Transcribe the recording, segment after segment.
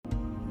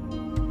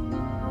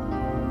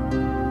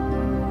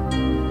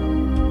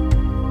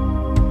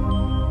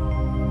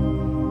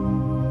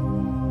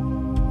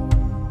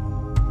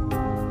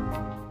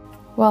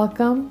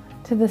Welcome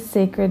to The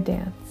Sacred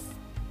Dance.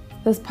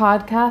 This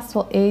podcast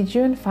will aid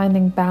you in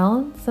finding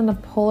balance in a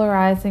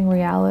polarizing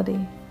reality.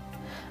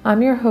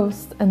 I'm your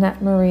host,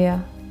 Annette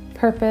Maria,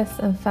 purpose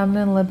and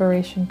feminine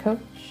liberation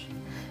coach,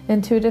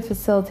 intuitive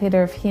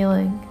facilitator of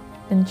healing,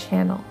 and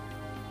channel.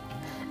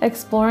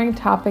 Exploring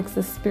topics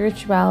of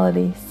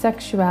spirituality,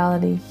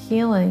 sexuality,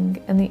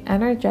 healing, and the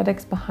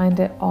energetics behind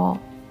it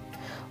all.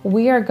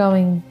 We are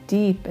going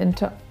deep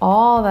into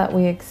all that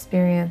we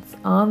experience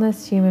on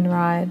this human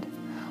ride.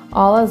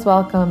 All is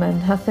welcome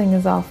and nothing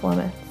is off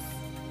limits.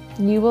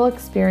 You will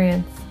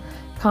experience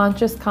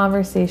conscious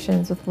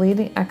conversations with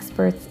leading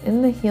experts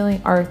in the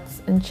healing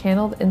arts and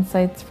channeled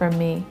insights from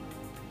me.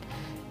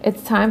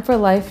 It's time for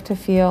life to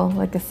feel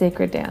like a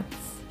sacred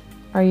dance.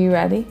 Are you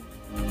ready?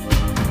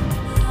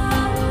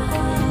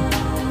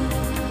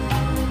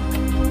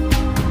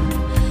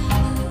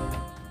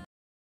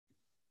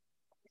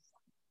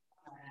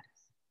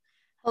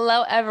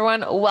 Hello,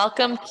 everyone.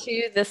 Welcome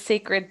to The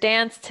Sacred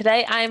Dance.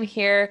 Today, I'm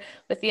here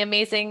with the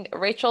amazing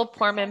Rachel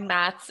Porman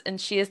Matz,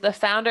 and she is the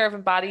founder of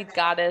Embodied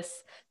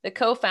Goddess, the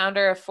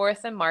co-founder of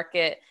Fourth and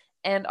Market,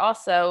 and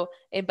also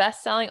a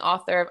best-selling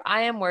author of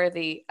I Am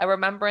Worthy, A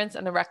Remembrance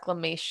and a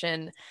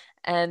Reclamation,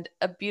 and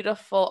a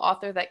beautiful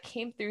author that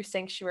came through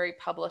Sanctuary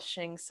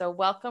Publishing. So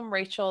welcome,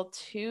 Rachel,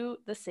 to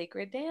The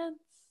Sacred Dance.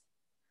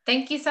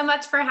 Thank you so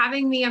much for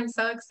having me. I'm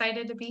so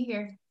excited to be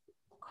here.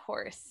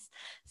 Course.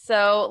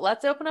 So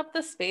let's open up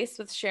the space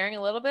with sharing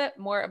a little bit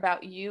more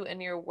about you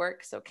and your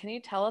work. So can you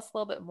tell us a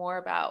little bit more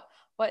about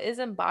what is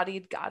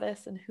Embodied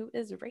Goddess and who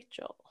is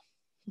Rachel?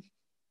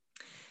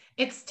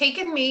 It's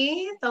taken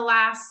me the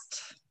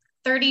last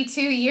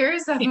 32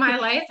 years of my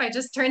life. I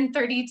just turned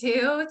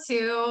 32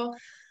 to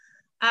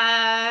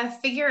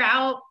figure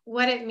out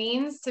what it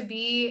means to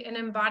be an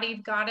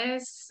embodied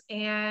goddess.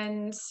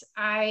 And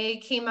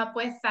I came up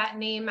with that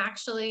name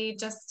actually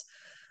just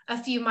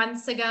a few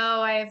months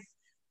ago. I've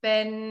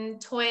been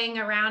toying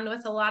around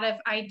with a lot of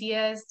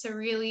ideas to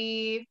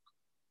really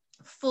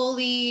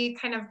fully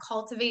kind of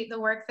cultivate the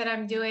work that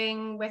I'm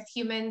doing with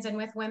humans and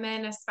with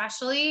women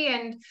especially.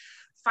 And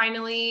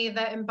finally,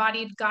 the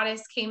Embodied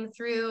Goddess came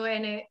through,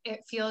 and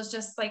it feels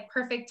just like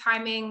perfect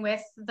timing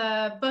with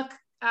the book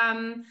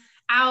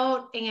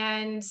out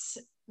and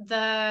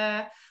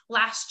the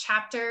last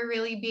chapter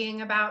really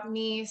being about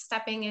me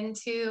stepping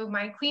into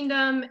my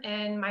queendom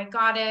and my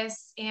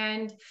goddess.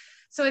 And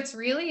so it's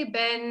really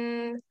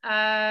been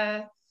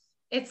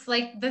it's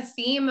like the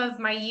theme of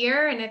my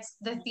year, and it's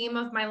the theme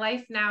of my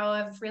life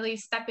now, of really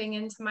stepping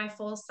into my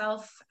full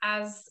self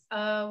as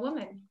a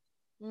woman.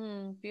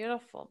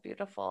 Beautiful,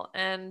 beautiful.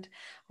 And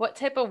what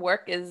type of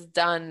work is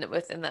done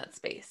within that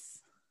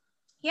space?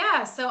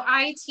 Yeah, so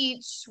I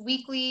teach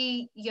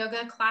weekly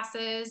yoga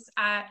classes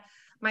at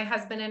my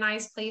husband and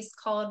I's place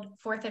called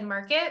Fourth and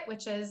Market,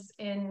 which is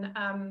in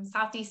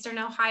southeastern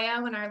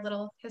Ohio in our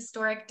little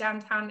historic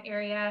downtown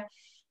area.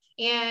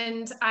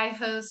 And I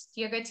host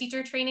yoga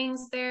teacher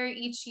trainings there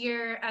each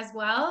year as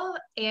well.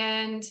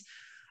 And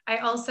I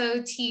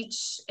also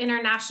teach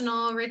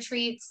international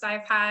retreats.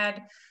 I've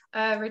had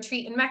a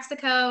retreat in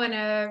Mexico and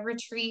a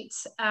retreat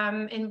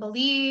in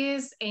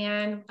Belize,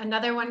 and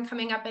another one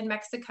coming up in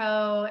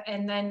Mexico,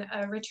 and then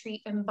a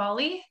retreat in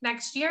Bali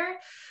next year.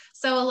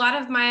 So a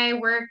lot of my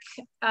work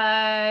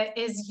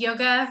is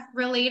yoga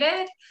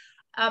related.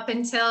 Up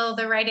until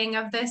the writing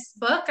of this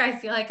book, I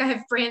feel like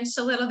I've branched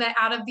a little bit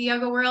out of the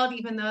yoga world,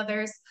 even though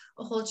there's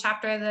a whole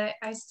chapter that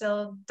I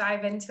still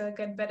dive into a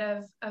good bit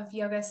of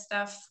yoga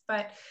stuff.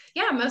 But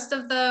yeah, most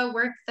of the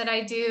work that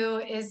I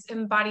do is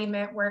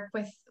embodiment work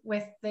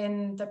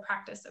within the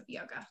practice of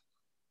yoga.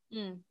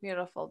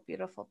 Beautiful,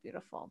 beautiful,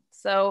 beautiful.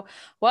 So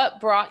what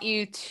brought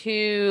you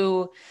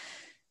to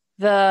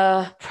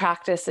the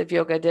practice of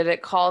yoga? Did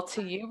it call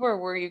to you, or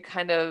were you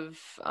kind of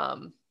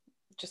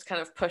just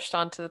kind of pushed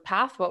onto the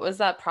path? What was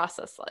that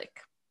process like?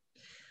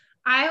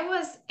 I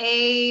was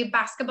a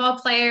basketball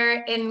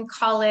player in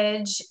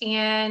college,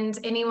 and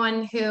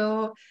anyone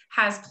who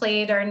has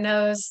played or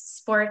knows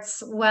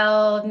sports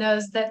well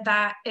knows that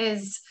that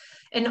is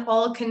an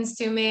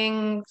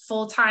all-consuming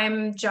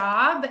full-time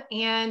job.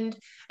 And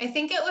I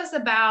think it was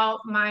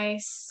about my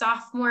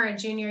sophomore or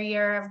junior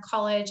year of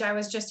college, I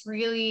was just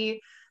really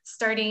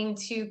starting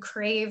to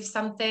crave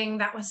something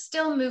that was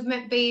still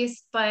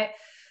movement-based, but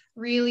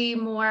really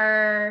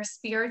more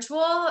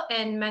spiritual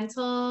and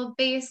mental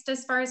based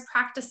as far as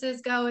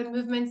practices go and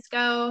movements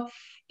go.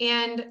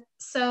 And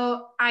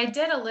so I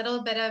did a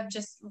little bit of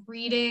just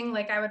reading,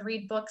 like I would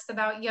read books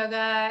about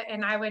yoga,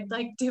 and I would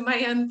like do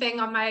my own thing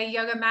on my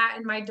yoga mat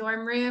in my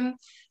dorm room.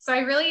 So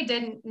I really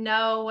didn't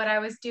know what I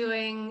was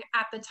doing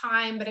at the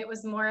time, but it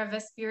was more of a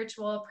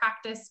spiritual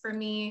practice for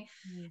me.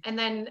 And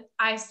then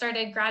I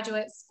started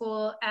graduate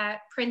school at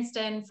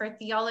Princeton for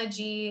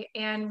theology.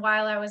 And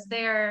while I was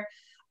there,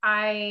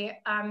 I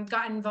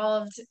got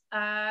involved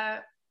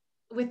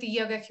with the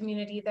yoga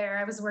community there.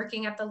 I was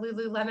working at the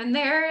Lululemon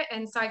there,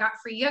 and so I got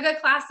free yoga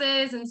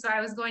classes, and so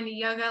I was going to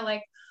yoga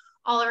like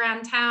all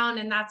around town,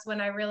 and that's when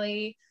I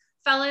really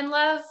fell in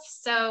love.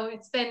 So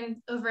it's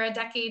been over a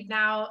decade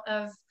now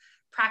of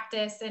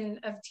practice and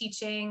of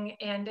teaching,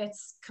 and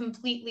it's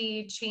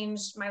completely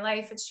changed my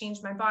life. It's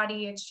changed my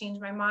body. It's changed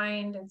my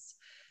mind. It's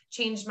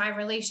changed my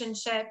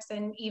relationships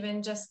and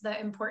even just the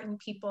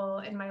important people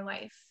in my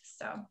life.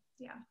 So,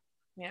 yeah.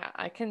 Yeah,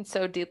 I can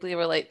so deeply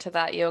relate to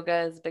that.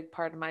 Yoga is a big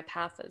part of my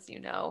path, as you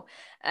know,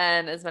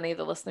 and as many of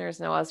the listeners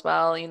know as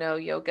well,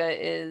 yoga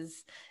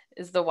is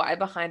the why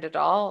behind it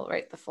all,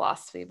 right? The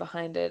philosophy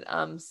behind it.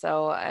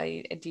 So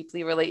I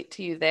deeply relate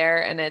to you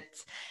there, and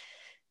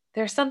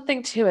there's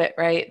something to it,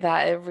 right?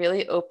 That it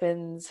really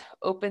opens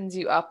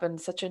you up in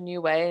such a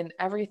new way, and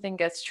everything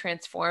gets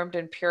transformed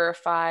and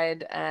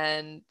purified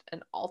and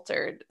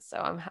altered. So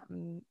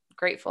I'm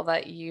grateful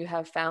that you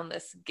have found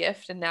this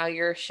gift and now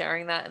you're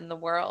sharing that in the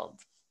world.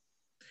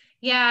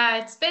 Yeah,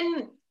 it's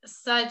been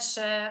such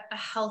a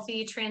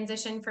healthy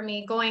transition for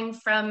me, going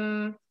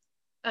from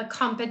a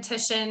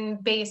competition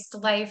based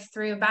life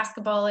through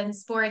basketball and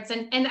sports,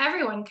 and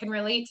everyone can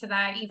relate to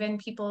that, even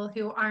people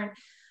who aren't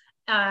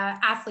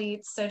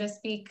athletes, so to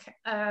speak.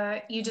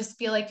 You just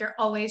feel like you're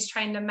always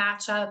trying to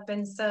match up.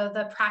 And so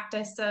the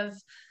practice of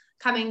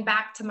coming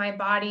back to my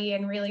body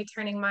and really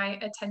turning my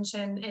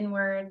attention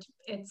inward,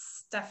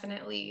 it's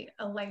definitely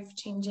a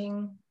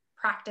life-changing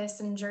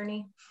practice and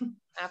journey.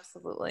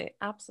 Absolutely.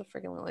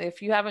 Absolutely.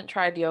 If you haven't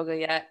tried yoga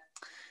yet,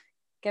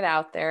 get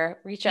out there,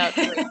 reach out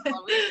to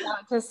Rachel, reach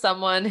out to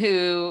someone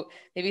who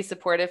may be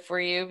supportive for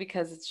you,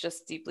 because it's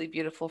just deeply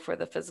beautiful for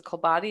the physical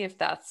body if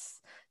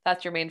that's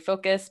your main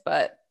focus,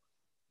 but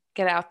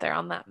get out there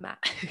on that mat.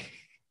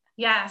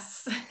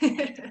 Yes.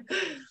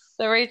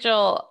 So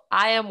Rachel,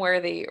 I am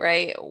worthy,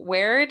 right?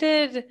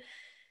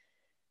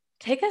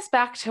 Take us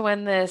back to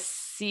when this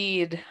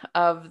seed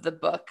of the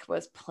book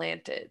was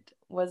planted.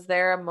 Was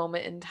there a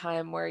moment in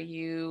time where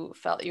you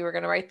felt you were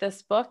going to write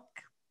this book?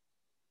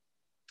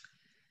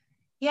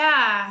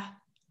 Yeah,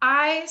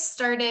 I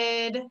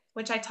started,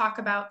 which I talk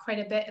about quite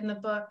a bit in the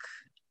book,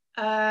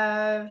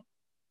 a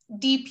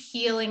deep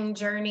healing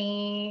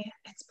journey.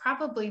 It's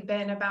probably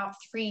been about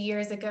 3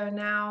 years ago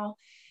now.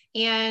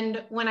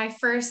 And when I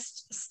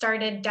first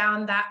started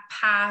down that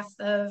path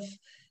of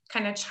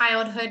kind of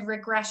childhood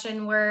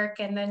regression work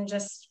and then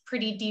just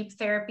pretty deep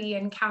therapy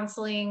and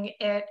counseling,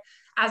 it,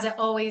 as it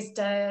always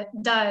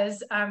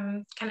does,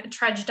 kind of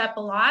trudged up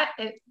a lot.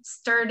 It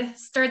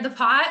stirred the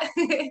pot.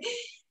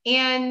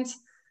 And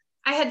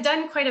I had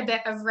done quite a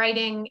bit of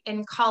writing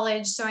in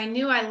college, so I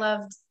knew I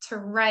loved to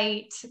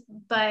write.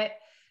 But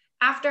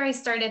after I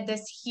started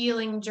this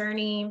healing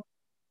journey,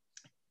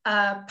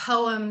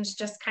 poems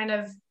just kind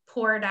of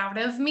poured out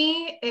of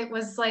me. It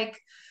was like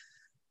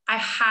I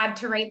had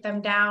to write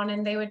them down,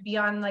 and they would be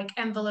on like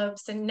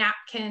envelopes and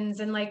napkins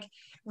and like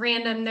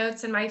random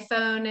notes in my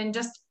phone and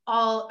just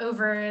all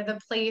over the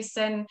place.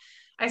 And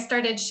I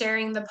started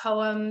sharing the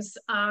poems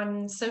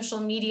on social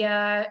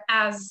media.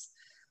 As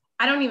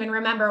I don't even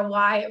remember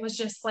why. It was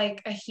just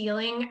like a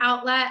healing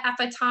outlet at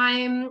the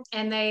time,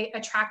 and they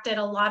attracted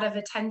a lot of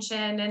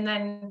attention. And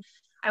then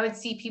I would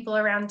see people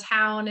around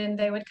town and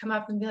they would come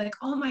up and be like,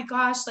 oh my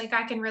gosh, like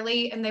I can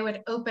relate. And they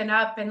would open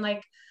up and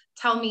like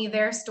tell me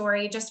their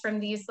story just from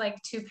these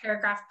like 2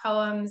 paragraph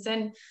poems.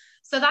 And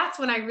so that's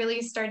when I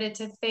really started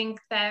to think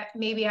that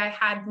maybe I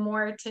had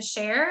more to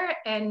share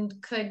and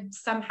could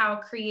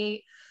somehow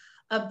create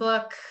a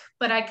book.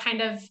 But I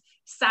kind of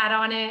sat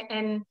on it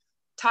and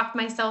talked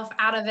myself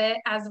out of it,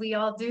 as we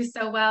all do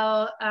so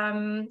well,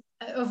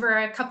 over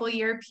a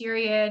couple-year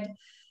period.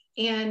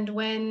 And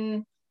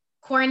when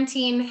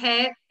quarantine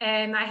hit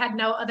and I had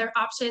no other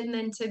option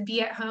than to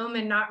be at home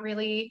and not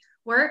really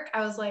work, I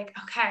was like,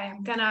 okay,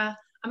 I'm gonna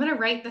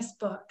write this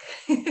book.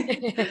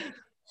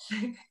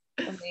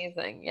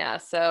 Amazing. Yeah.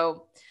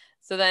 So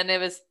then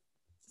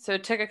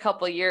it took a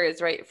couple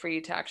years, right, for you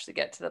to actually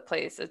get to the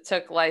place. It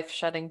took life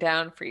shutting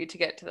down for you to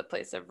get to the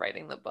place of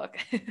writing the book.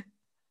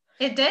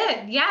 It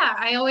did. Yeah.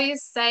 I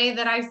always say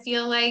that I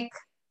feel like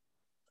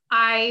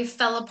I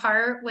fell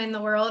apart when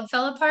the world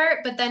fell apart,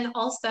 but then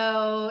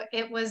also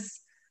it was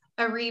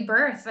a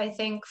rebirth, I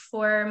think,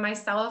 for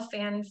myself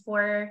and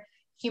for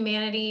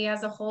humanity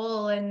as a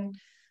whole. And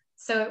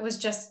so it was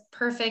just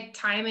perfect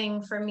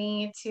timing for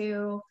me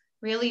to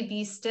really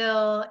be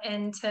still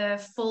and to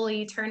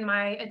fully turn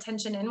my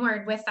attention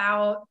inward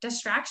without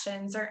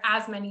distractions, or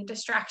as many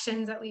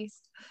distractions at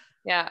least.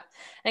 Yeah.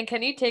 And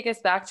can you take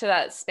us back to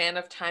that span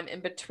of time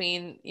in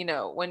between,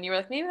 when you were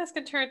like, maybe this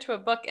could turn into a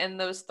book, and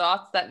those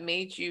thoughts that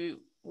made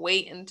you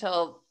wait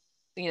until,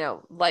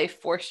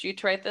 life forced you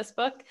to write this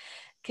book?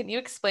 Can you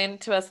explain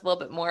to us a little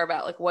bit more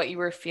about like what you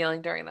were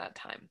feeling during that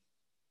time?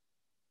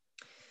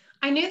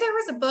 I knew there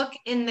was a book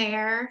in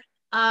there.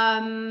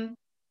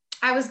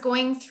 I was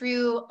going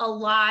through a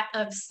lot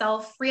of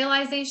self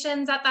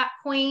realizations at that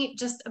point,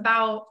 just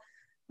about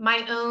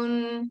my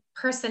own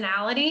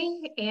personality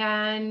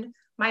and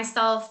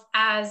myself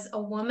as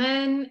a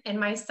woman and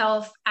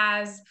myself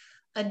as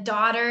a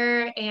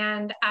daughter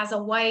and as a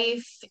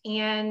wife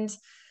and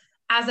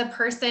as a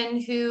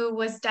person who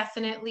was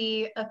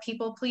definitely a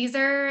people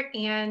pleaser.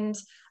 And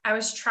I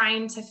was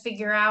trying to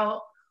figure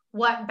out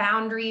what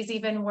boundaries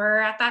even were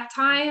at that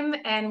time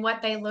and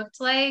what they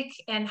looked like,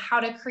 and how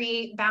to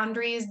create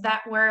boundaries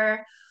that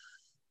were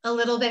a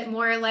little bit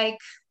more like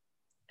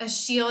a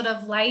shield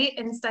of light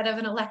instead of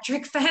an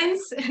electric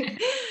fence.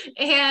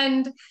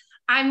 And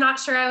I'm not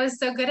sure I was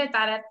so good at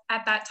that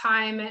at that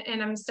time,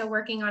 and I'm still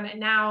working on it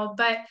now.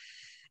 But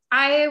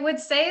I would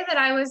say that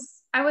I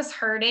was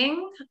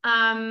hurting,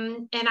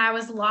 and I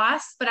was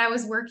lost, but I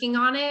was working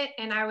on it,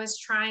 and I was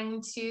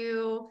trying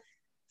to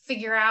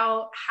figure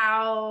out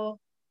how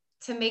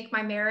to make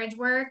my marriage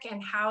work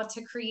and how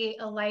to create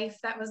a life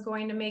that was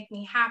going to make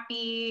me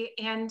happy.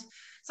 And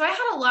so I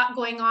had a lot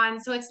going on.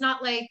 So it's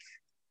not like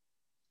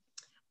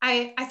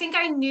I think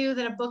I knew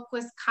that a book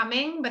was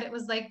coming, but it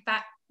was like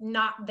that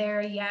not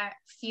there yet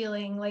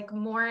feeling, like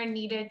more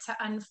needed to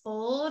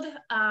unfold,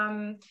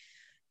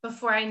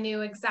 before I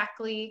knew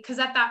exactly. Because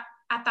at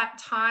that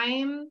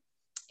time,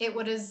 it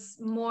was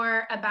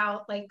more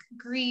about like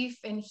grief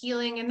and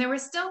healing, and there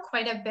was still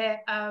quite a bit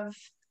of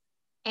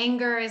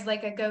anger is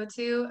like a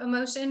go-to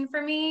emotion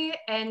for me,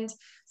 and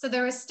so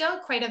there was still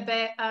quite a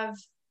bit of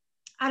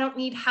I don't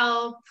need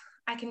help,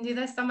 I can do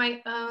this on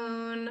my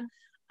own.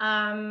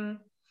 um,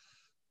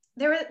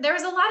 there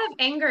was a lot of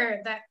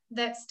anger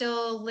that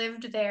still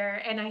lived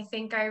there, and I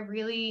think I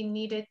really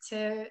needed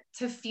to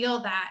feel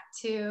that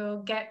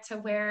to get to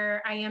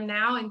where I am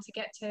now, and to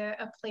get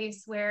to a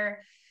place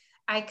where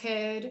I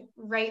could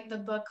write the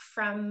book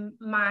from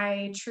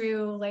my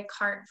true like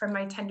heart, from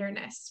my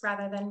tenderness,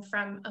 rather than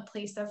from a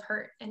place of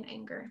hurt and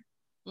anger.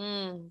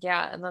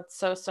 Yeah. And that's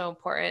so, so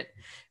important,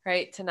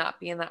 right? To not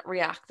be in that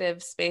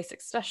reactive space,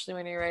 especially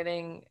when you're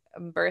writing,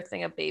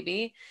 birthing a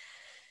baby.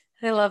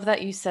 And I love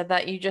that you said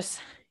that you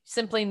just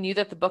simply knew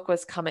that the book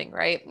was coming,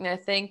 right? And I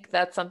think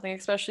that's something,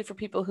 especially for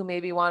people who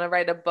maybe want to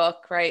write a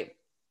book, right?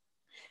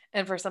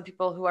 And for some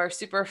people who are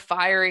super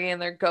fiery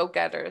and they're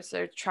go-getters,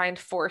 they're trying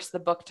to force the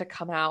book to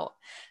come out.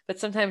 But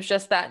sometimes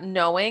just that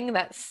knowing,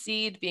 that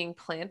seed being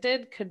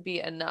planted could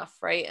be enough,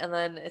 right? And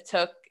then it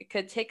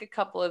could take a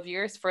couple of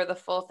years for the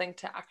full thing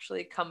to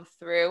actually come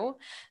through.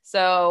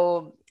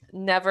 So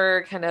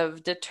never kind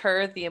of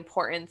deter the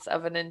importance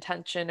of an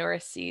intention or a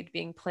seed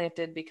being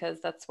planted,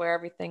 because that's where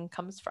everything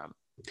comes from.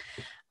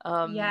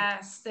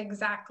 Yes,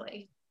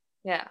 exactly.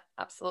 Yeah,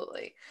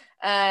 absolutely.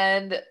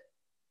 And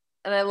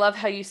I love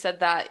how you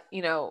said that,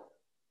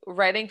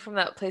 writing from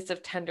that place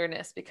of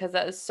tenderness, because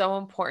that is so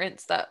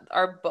important, so that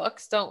our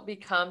books don't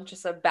become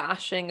just a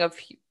bashing of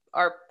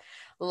our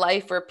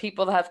life or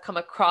people that have come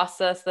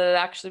across us, that it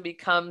actually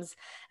becomes,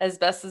 as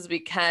best as we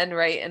can,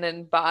 right, an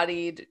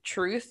embodied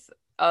truth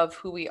of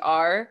who we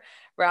are,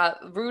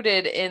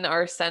 rooted in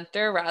our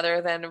center,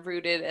 rather than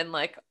rooted in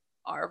like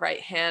our right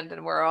hand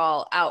and we're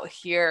all out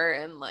here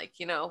and like,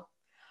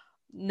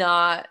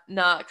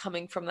 not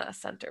coming from that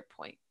center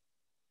point.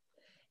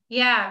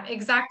 Yeah,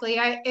 exactly.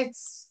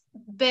 It's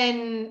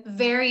been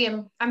very,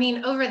 I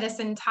mean, over this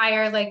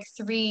entire like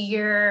 3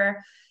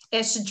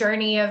 year-ish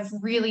journey of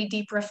really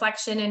deep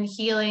reflection and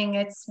healing,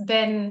 it's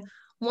been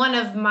one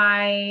of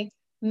my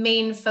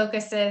main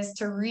focuses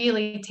to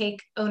really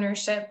take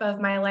ownership of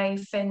my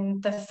life,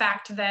 and the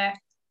fact that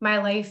my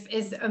life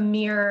is a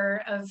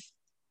mirror of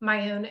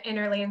my own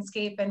inner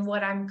landscape and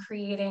what I'm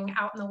creating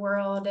out in the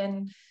world.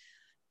 And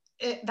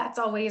that's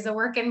always a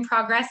work in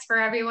progress for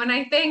everyone,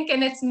 I think,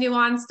 and it's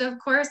nuanced, of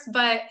course,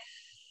 but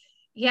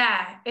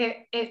yeah,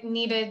 I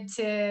needed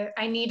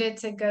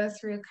to go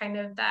through kind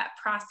of that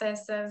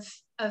process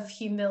of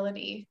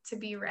humility to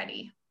be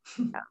ready.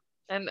 Yeah.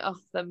 And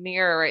the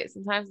mirror, right?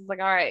 Sometimes it's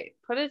like, all right,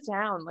 put it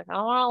down. Like, I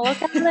don't want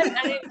to look at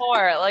it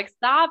anymore. Like,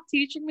 stop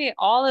teaching me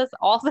all this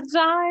all the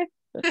time.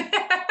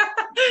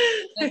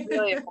 It's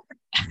really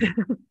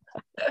important.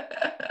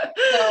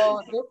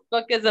 So this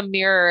book is a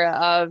mirror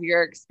of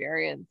your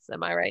experience.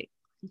 Am I right?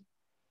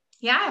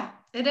 Yeah,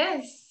 it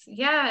is.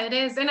 Yeah, it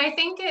is. And I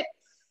think it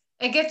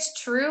gets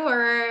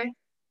truer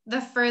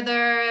the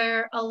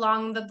further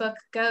along the book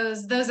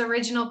goes. Those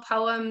original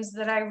poems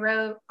that I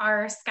wrote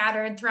are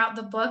scattered throughout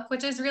the book,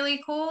 which is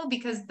really cool,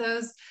 because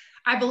those,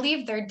 I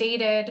believe they're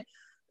date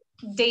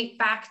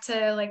back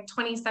to like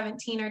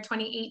 2017 or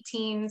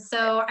 2018.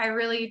 So I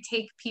really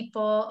take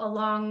people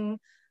along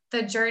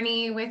the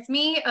journey with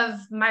me of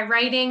my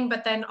writing,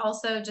 but then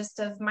also just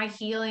of my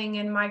healing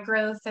and my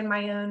growth and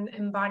my own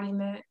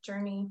embodiment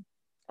journey.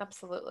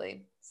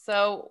 Absolutely.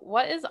 So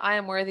what is I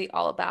Am Worthy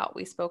all about?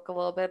 We spoke a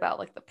little bit about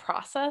like the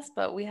process,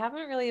 but we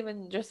haven't really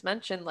even just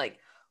mentioned like,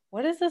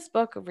 what is this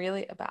book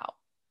really about?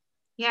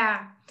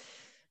 Yeah.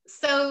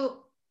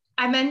 So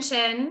I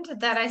mentioned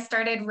that I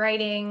started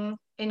writing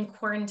in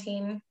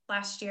quarantine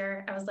last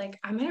year. I was like,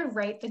 I'm going to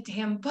write the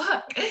damn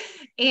book.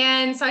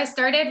 And so I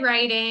started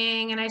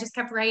writing, and I just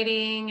kept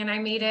writing, and I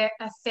made it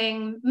a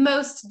thing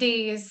most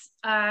days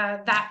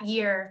that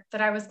year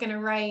that I was going to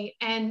write.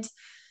 And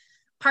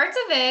parts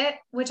of it,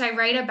 which I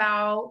write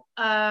about,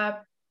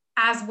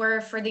 as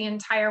were for the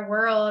entire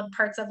world,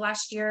 parts of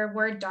last year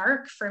were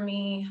dark for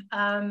me.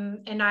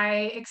 And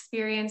I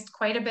experienced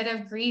quite a bit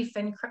of grief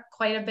and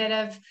quite a bit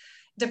of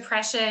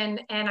depression.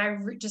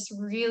 And just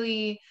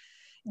really,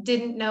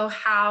 didn't know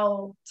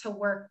how to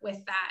work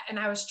with that. And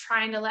I was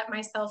trying to let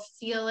myself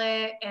feel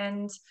it.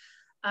 And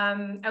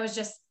I was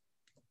just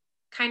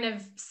kind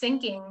of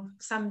sinking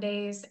some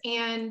days.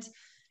 And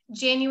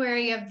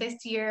January of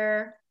this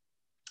year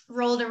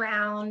rolled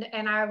around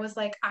and I was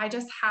like, I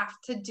just have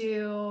to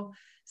do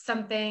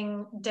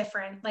something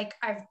different. Like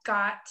I've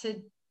got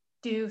to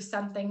do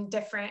something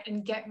different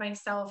and get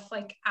myself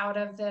like out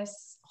of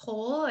this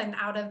hole and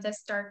out of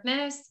this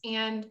darkness.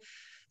 And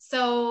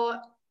so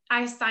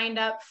I signed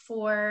up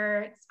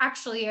for, it's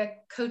actually a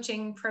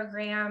coaching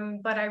program,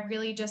 but I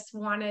really just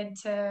wanted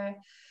to,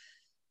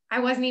 I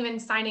wasn't even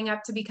signing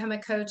up to become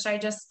a coach. I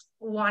just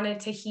wanted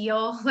to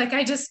heal. Like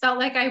I just felt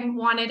like I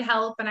wanted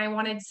help and I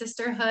wanted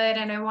sisterhood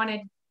and I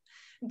wanted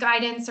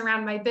guidance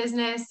around my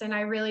business. And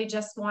I really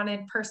just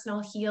wanted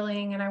personal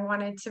healing and I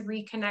wanted to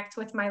reconnect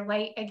with my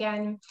light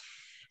again.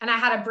 And I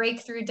had a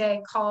breakthrough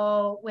day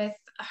call with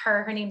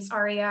her. Her name's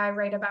Aria. I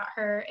write about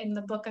her in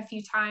the book a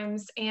few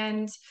times.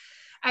 And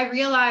I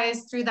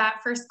realized through that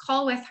first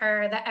call with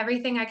her that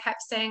everything I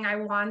kept saying I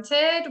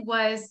wanted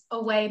was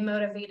away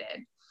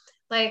motivated.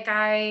 Like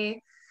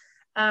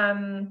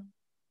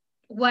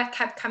what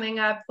kept coming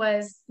up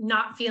was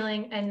not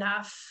feeling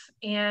enough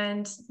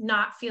and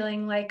not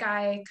feeling like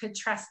I could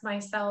trust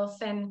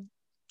myself. And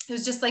it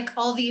was just like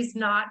all these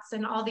knots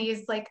and all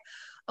these like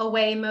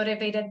away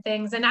motivated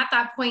things. And at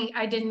that point,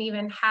 I didn't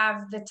even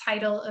have the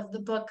title of the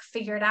book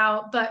figured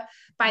out. But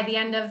by the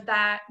end of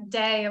that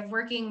day of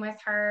working with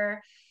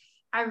her,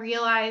 I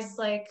realized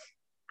like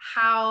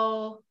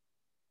how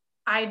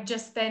I'd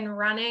just been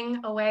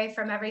running away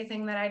from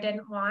everything that I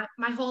didn't want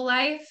my whole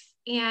life.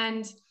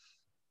 And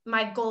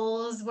my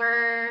goals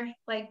were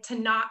like to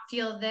not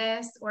feel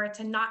this or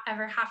to not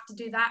ever have to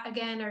do that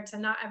again or to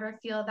not ever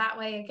feel that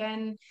way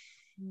again.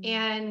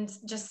 And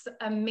just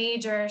a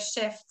major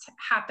shift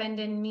happened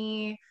in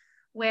me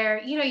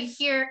where, you know, you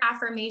hear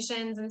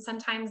affirmations and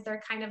sometimes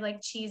they're kind of like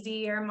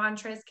cheesy or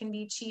mantras can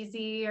be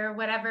cheesy or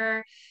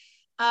whatever.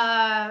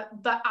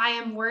 But I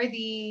am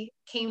worthy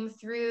came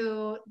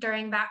through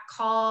during that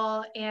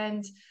call,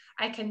 and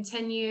I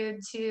continued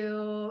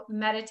to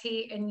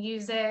meditate and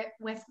use it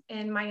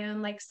within my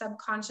own like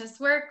subconscious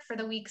work for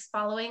the weeks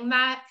following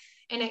that.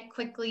 And it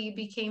quickly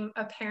became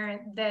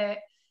apparent that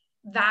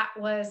that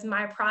was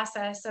my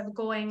process of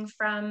going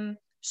from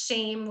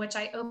shame, which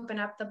I open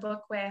up the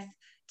book with,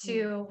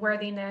 to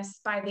worthiness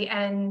by the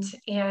end.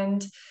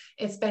 And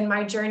it's been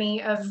my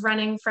journey of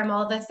running from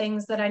all the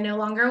things that I no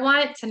longer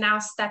want to now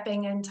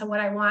stepping into what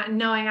I want and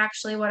knowing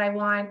actually what I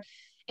want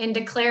and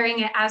declaring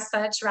it as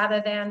such rather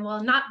than,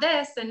 well, not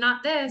this and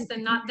not this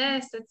and not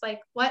this. It's like,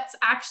 what's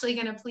actually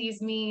going to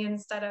please me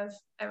instead of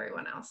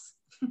everyone else.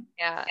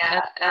 Yeah.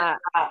 And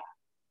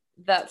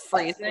that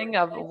phrasing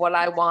of what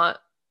I want,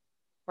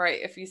 right?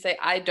 If you say,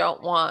 I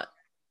don't want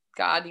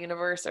God,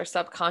 universe, or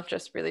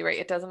subconscious, really, right?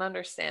 It doesn't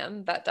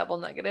understand that double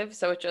negative.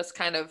 So it just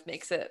kind of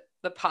makes it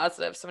the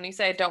positive. So when you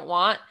say, I don't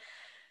want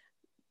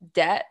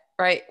debt,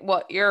 right?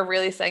 What you're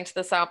really saying to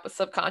the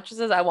subconscious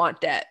is, I want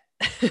debt.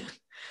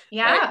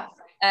 Yeah. Right?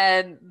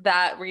 And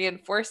that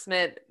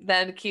reinforcement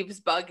then keeps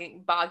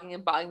bogging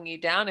you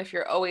down. If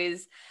you're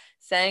always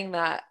saying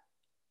that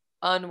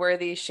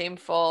unworthy,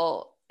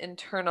 shameful,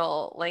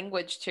 internal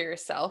language to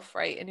yourself,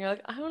 right? And you're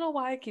like, I don't know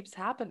why it keeps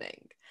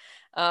happening.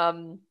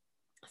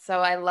 So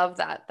I love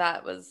that.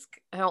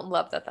 I don't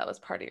love that was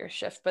part of your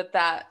shift, but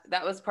that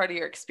was part of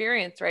your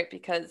experience, right?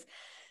 Because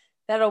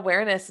that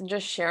awareness and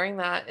just sharing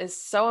that is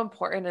so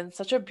important and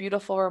such a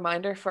beautiful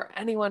reminder for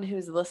anyone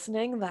who's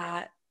listening,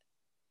 that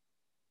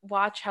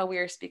watch how we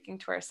are speaking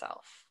to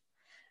ourselves.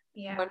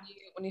 Yeah.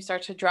 When you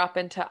start to drop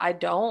into, I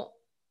don't,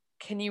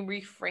 can you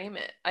reframe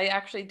it? I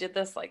actually did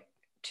this like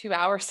 2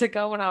 hours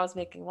ago when I was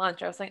making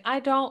lunch. I was saying,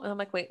 I don't, and I'm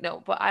like, wait,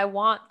 no, but I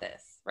want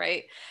this.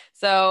 Right.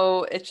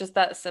 So it's just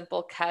that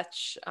simple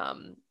catch.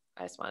 I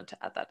just wanted to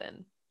add that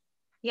in.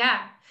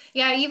 Yeah.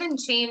 Yeah. I even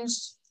changed,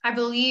 I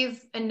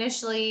believe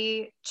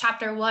initially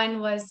chapter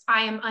 1 was,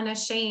 I am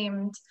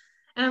unashamed.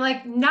 And I'm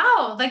like,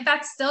 no, like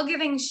that's still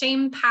giving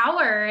shame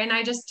power. And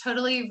I just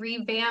totally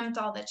revamped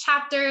all the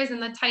chapters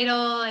and the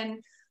title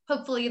and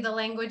hopefully the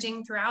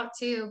languaging throughout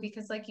too,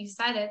 because like you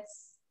said,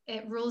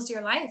 it rules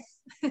your life.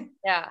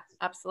 Yeah,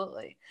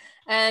 absolutely.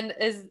 And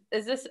is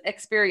this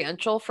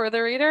experiential for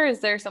the reader? Is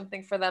there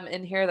something for them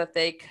in here that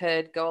they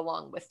could go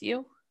along with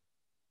you?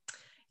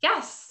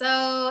 Yes.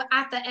 So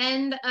at the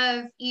end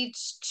of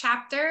each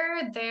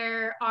chapter,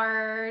 there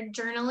are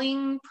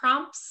journaling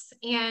prompts,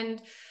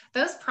 and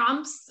those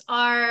prompts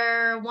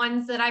are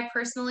ones that I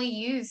personally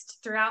used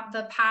throughout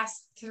the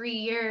past 3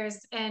 years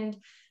and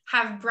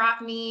have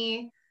brought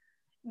me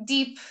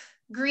deep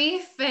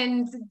grief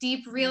and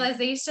deep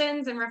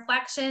realizations and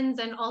reflections,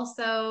 and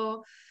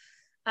also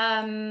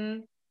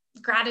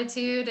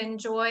gratitude and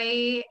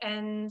joy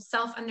and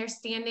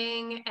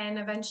self-understanding and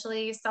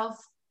eventually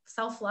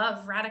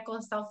self-love,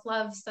 radical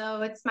self-love.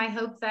 So it's my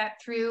hope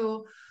that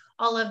through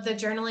all of the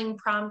journaling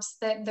prompts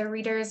that the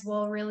readers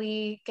will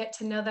really get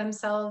to know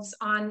themselves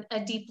on a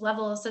deep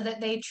level so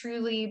that they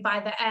truly by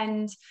the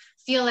end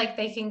feel like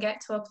they can get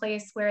to a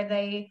place where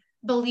they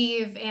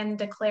believe and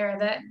declare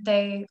that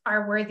they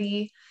are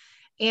worthy.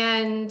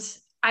 And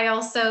I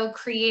also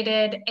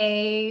created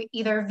a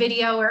either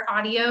video or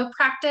audio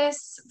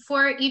practice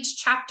for each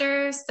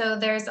chapter. So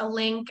there's a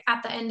link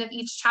at the end of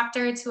each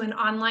chapter to an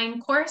online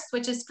course,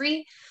 which is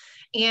free.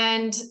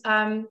 And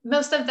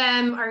most of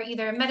them are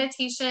either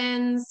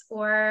meditations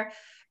or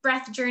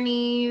breath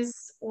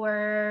journeys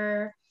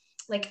or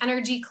like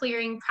energy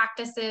clearing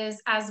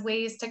practices as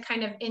ways to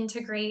kind of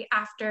integrate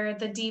after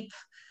the deep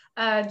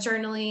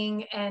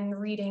journaling and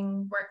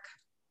reading work.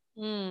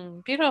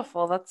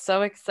 Beautiful. That's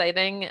so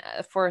exciting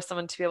for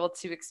someone to be able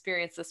to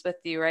experience this with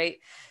you, right?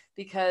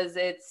 Because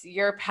it's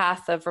your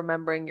path of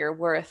remembering your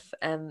worth,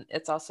 and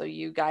it's also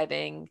you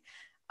guiding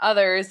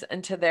others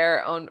into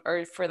their own,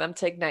 or for them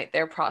to ignite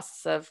their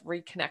process of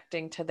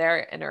reconnecting to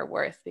their inner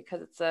worth,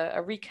 because it's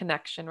a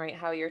reconnection, right?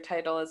 How your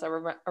title is a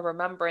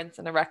remembrance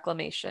and a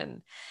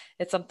reclamation.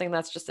 It's something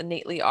that's just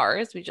innately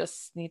ours. We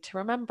just need to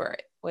remember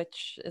it,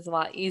 which is a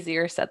lot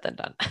easier said than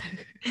done.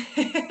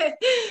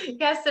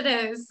 Yes, it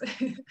is.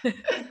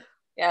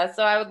 Yeah,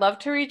 so I would love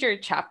to read your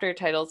chapter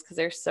titles because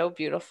they're so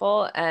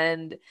beautiful,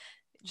 and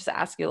just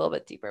ask you a little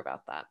bit deeper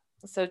about that.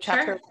 So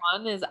chapter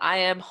 1 is I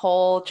am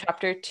whole.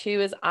 Chapter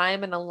 2 is I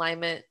am in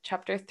alignment.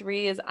 Chapter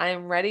 3 is I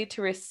am ready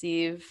to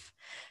receive.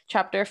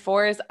 Chapter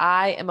 4 is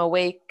I am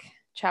awake.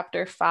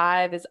 Chapter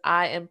 5 is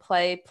I am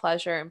play,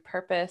 pleasure, and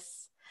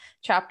purpose.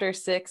 Chapter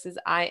 6 is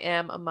I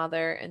am a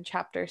mother. And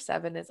chapter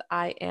 7 is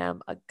I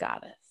am a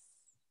goddess.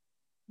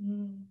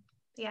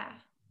 Yeah.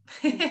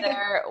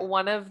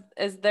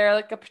 Is there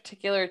like a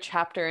particular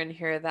chapter in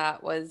here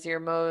that was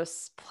your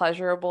most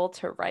pleasurable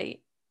to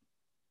write?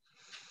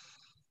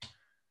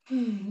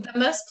 The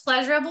most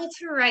pleasurable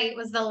to write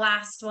was the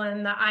last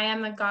one, the I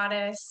am a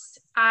goddess.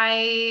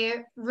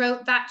 I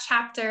wrote that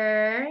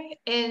chapter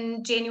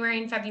in January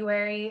and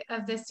February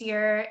of this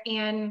year,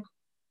 and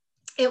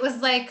it was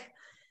like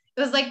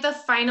the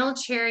final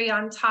cherry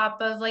on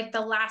top of like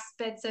the last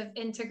bits of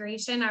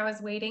integration I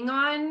was waiting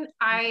on.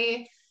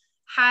 I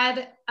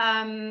had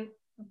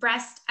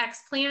breast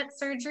explant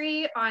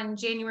surgery on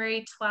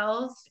January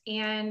 12th,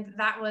 and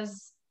that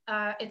was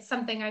it's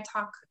something I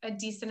talk a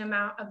decent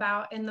amount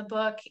about in the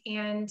book.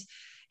 And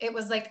it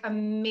was like a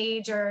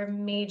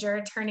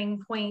major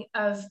turning point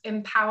of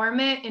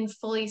empowerment and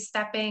fully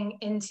stepping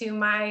into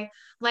my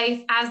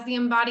life as the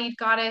embodied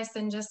goddess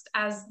and just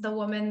as the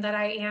woman that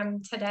I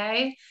am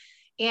today.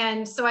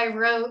 And so I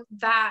wrote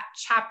that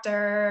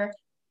chapter,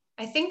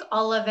 I think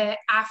all of it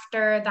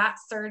after that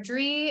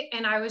surgery.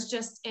 And I was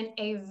just in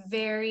a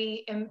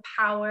very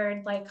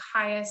empowered, like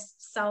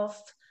highest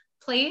self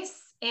place,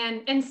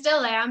 and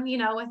still am, you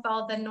know, with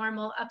all the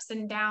normal ups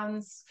and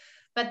downs.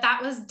 But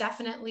that was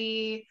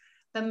definitely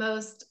the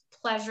most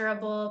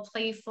pleasurable,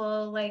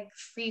 playful, like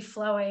free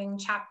flowing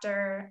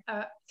chapter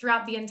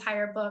throughout the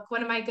entire book.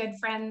 One of my good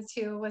friends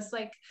who was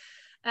like,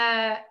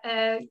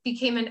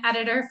 became an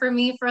editor for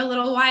me for a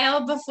little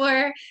while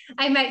before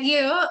I met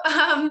you.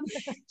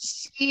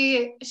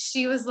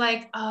 She was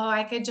like, "Oh,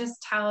 I could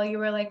just tell you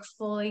were like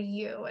fully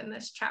you in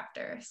this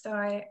chapter."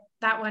 So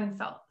that one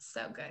felt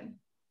so good.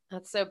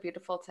 That's so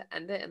beautiful to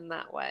end it in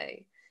that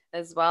way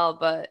as well.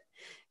 But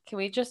can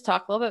we just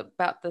talk a little bit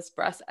about this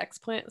breast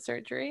explant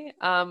surgery?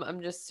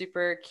 I'm just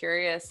super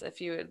curious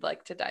if you would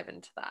like to dive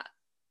into that.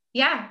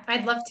 Yeah,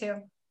 I'd love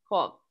to.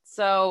 Cool.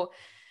 So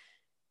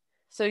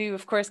you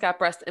of course got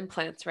breast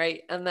implants,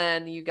 right? And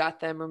then you got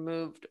them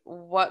removed.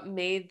 What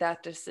made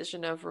that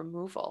decision of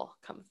removal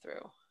come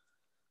through?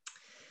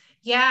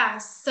 Yeah,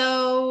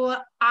 so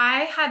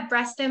I had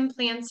breast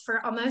implants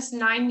for almost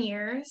 9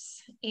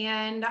 years.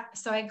 And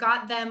so I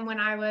got them when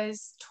I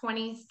was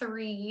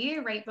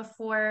 23, right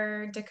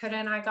before Dakota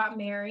and I got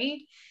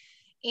married.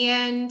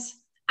 And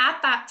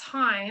at that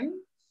time,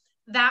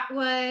 that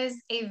was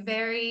a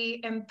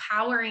very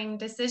empowering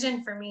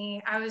decision for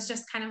me. I was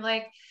just kind of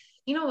like,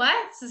 you know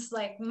what? This is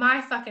like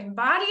my fucking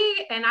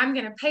body, and I'm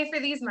going to pay for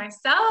these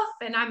myself.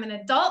 And I'm an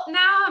adult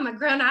now. I'm a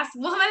grown ass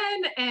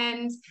woman.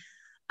 And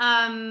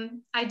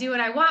I do what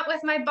I want with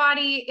my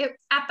body.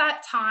 At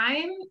that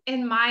time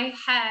in my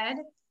head,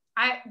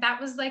 that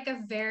was like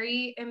a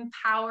very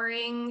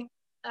empowering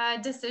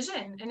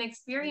decision and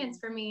experience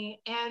for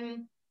me.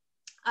 And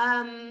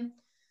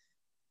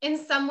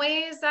in some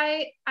ways,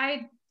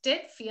 I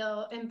did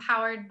feel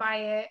empowered by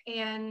it,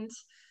 and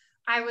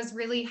I was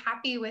really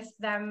happy with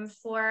them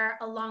for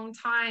a long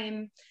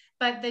time.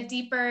 But the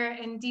deeper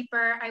and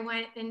deeper I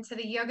went into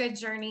the yoga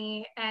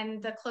journey,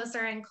 and the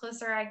closer and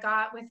closer I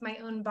got with my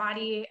own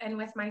body and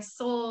with my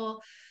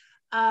soul,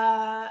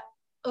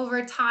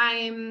 over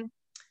time,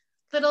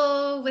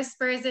 little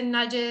whispers and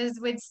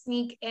nudges would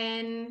sneak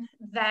in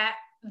that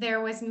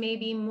there was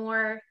maybe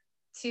more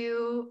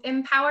to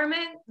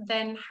empowerment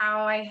than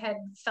how I had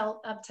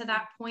felt up to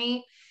that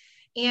point.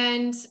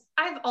 And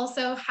I've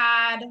also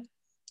had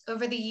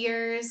over the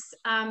years,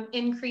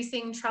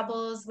 increasing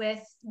troubles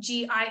with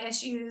GI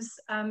issues,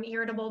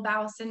 irritable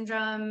bowel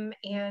syndrome,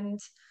 and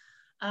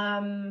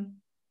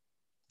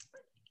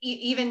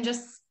even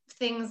just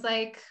things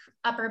like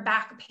upper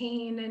back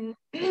pain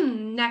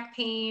and neck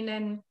pain.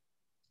 And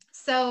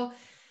so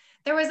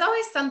there was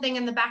always something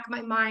in the back of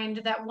my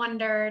mind that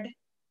wondered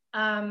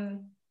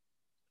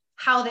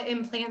how the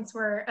implants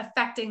were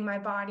affecting my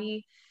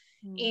body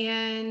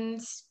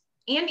and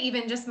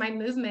even just my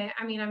movement.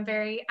 I mean, I'm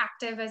very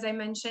active, as I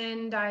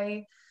mentioned.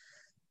 I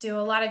do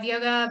a lot of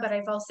yoga, but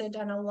I've also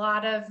done a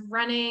lot of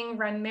run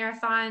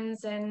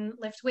marathons and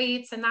lift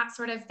weights and that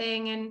sort of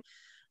thing. And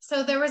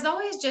so there was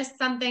always just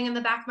something in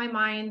the back of my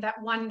mind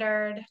that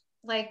wondered,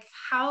 like,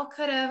 how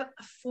could a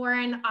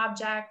foreign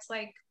object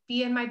like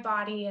be in my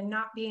body and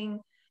not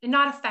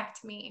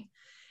affect me?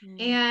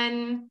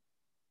 And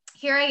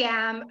here I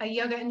am, a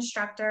yoga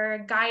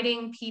instructor,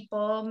 guiding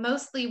people,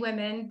 mostly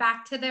women,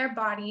 back to their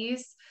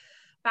bodies,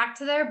 back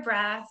to their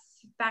breath,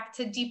 back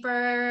to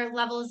deeper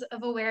levels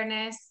of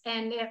awareness.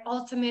 And it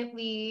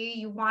ultimately,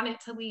 you want it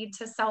to lead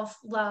to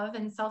self-love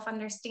and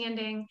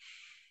self-understanding.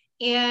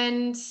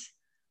 And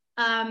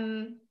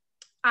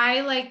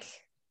I like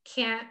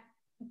can't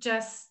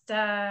just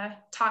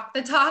talk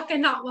the talk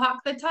and not walk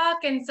the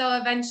talk. And so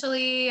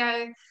eventually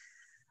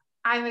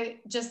I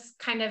just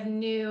kind of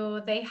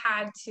knew they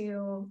had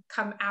to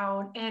come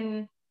out.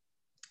 And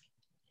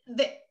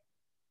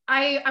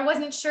I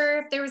wasn't sure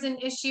if there was an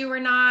issue or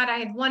not. I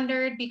had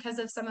wondered because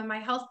of some of my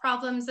health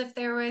problems if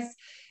there was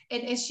an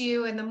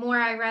issue. And the more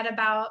I read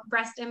about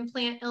breast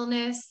implant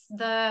illness,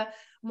 the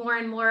more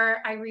and more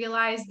I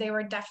realized they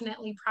were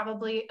definitely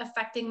probably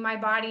affecting my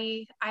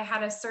body. I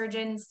had a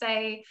surgeon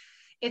say,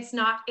 it's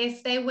not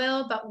if they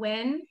will, but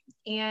when.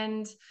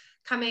 And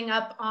coming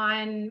up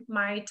on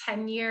my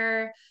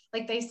 10-year,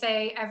 like they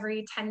say,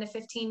 every 10 to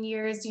 15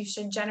 years, you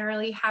should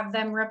generally have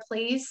them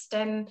replaced.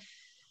 And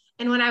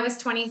when I was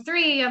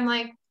 23, I'm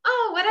like,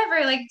 oh,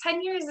 whatever, like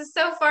 10 years is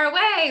so far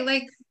away.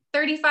 Like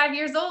 35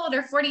 years old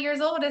or 40 years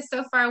old is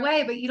so far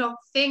away. But you don't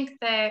think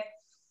that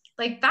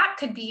like that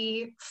could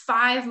be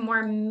 5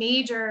 more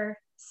major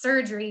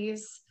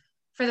surgeries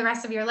for the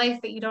rest of your life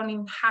that you don't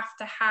even have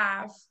to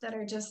have, that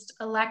are just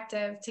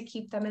elective to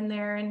keep them in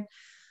there. And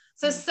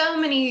so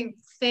many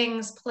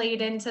things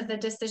played into the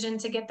decision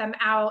to get them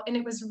out. And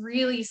it was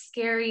really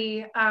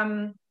scary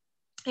and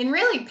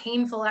really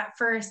painful at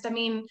first. I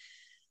mean,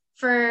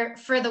 for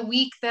the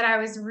week that I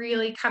was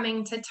really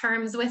coming to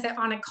terms with it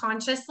on a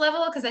conscious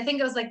level, because I think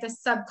it was like the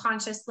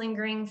subconscious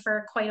lingering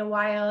for quite a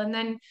while. And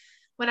then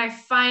when I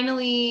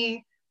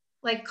finally,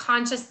 like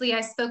consciously,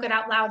 I spoke it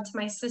out loud to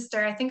my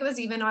sister, I think it was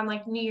even on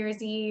like New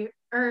Year's Eve,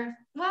 or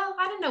well,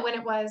 I don't know when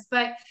it was,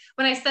 but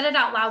when I said it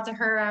out loud to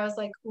her, I was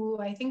like, ooh,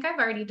 I think I've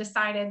already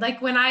decided.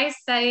 Like when I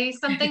say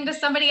something to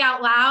somebody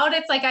out loud,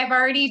 it's like I've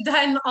already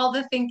done all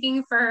the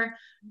thinking for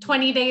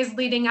 20 days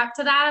leading up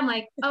to that. I'm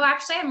like, oh,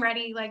 actually I'm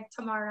ready like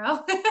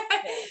tomorrow.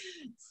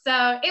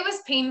 So it was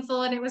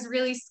painful and it was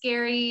really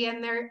scary.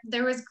 And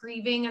there was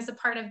grieving as a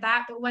part of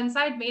that. But once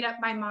I'd made up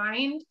my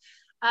mind,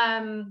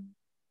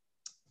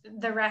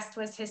 the rest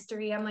was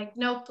history. I'm like,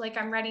 nope, like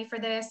I'm ready for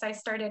this. I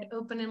started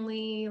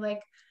openly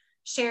like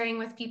sharing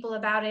with people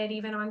about it,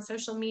 even on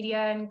social media,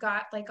 and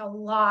got like a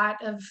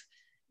lot of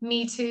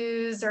Me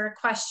Too's or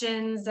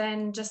questions,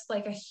 and just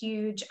like a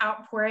huge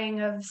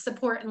outpouring of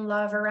support and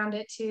love around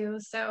it too.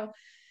 So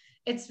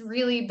it's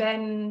really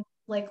been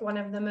like one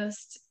of the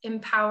most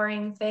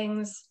empowering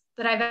things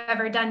that I've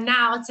ever done.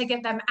 Now to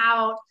get them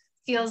out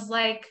feels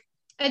like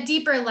a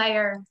deeper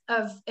layer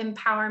of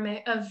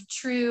empowerment, of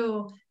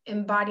true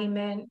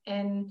embodiment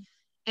and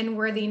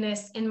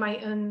worthiness in my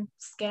own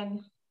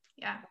skin.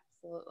 Yeah.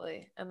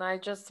 Absolutely. And I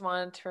just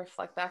wanted to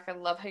reflect back. I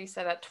love how you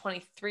said at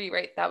 23,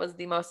 right? That was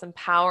the most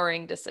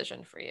empowering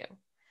decision for you.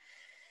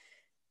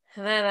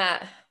 And then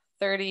at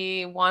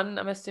 31,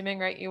 I'm assuming,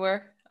 right? You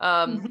were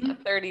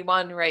at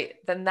 31, right?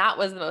 Then that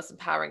was the most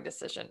empowering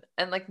decision.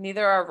 And like,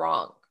 neither are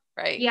wrong,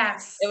 right?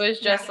 Yes. It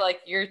was just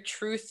like your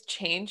truth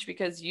changed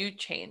because you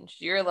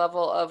changed. Your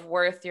level of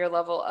worth, your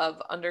level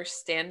of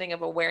understanding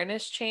of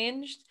awareness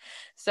changed.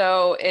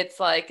 So it's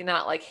like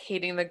not like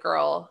hating the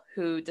girl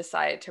who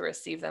decided to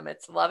receive them.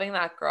 It's loving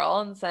that girl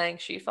and saying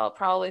she felt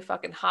probably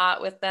fucking hot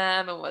with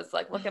them and was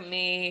like, look at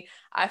me,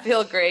 I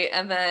feel great.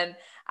 And then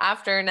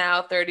after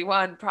now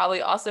 31,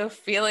 probably also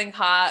feeling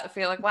hot,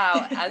 feeling like,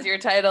 wow, as your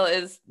title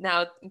is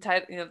now,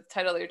 the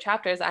title of your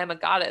chapter is I'm a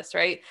Goddess,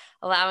 right?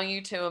 Allowing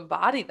you to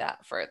embody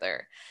that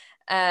further.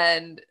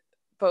 And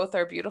both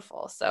are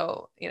beautiful.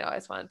 So, I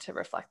just wanted to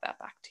reflect that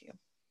back to you.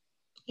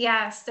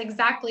 Yes,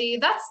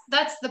 exactly.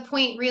 That's the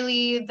point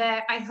really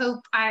that I hope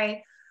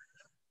I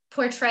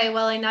portray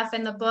well enough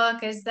in the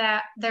book, is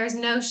that there's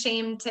no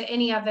shame to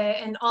any of it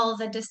and all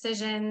the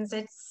decisions.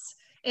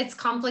 It's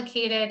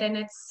complicated and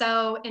it's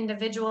so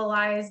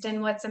individualized,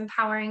 and what's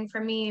empowering for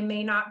me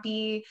may not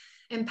be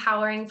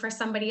empowering for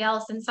somebody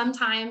else. And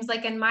sometimes,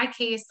 like in my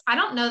case, I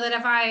don't know that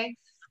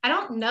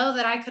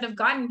I could have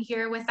gotten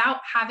here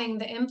without having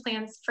the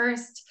implants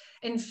first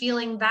and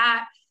feeling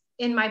that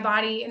in my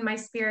body, in my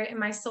spirit, in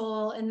my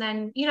soul. And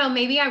then,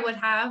 maybe I would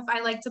have.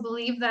 I like to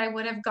believe that I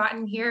would have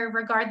gotten here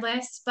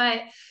regardless,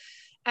 but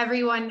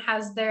everyone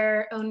has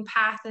their own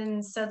path.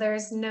 And so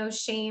there's no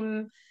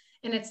shame,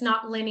 and it's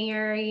not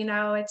linear,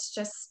 it's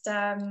just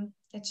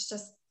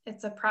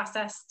it's a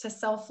process to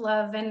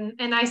self-love. And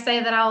I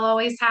say that I'll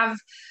always have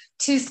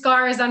two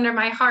scars under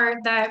my heart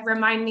that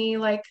remind me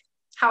like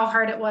how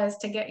hard it was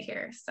to get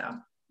here. So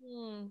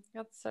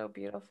that's so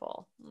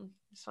beautiful. I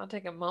just want to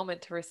take a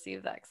moment to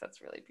receive that because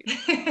that's really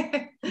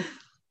beautiful.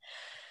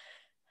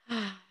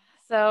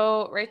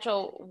 So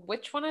Rachel,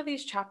 which one of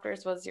these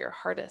chapters was your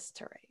hardest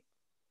to write?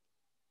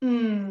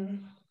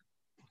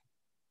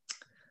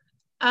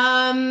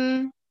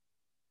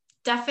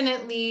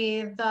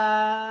 Definitely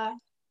the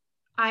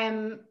I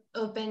am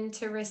open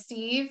to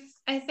receive,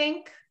 I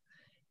think,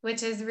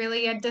 which is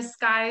really a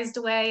disguised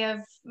way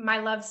of my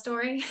love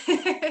story.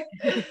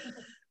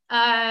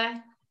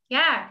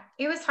 Yeah,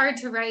 it was hard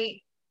to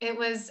write. It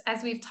was,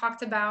 as we've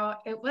talked about,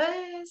 it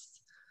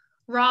was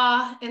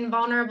raw and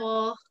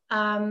vulnerable,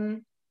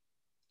 and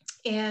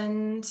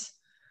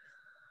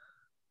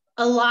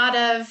a lot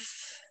of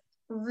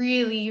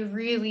really,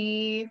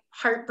 really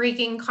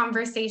heartbreaking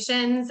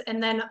conversations,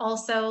 and then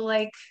also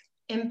like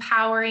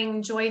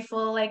empowering,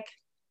 joyful, like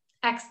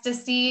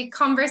ecstasy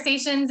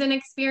conversations and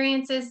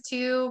experiences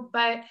too.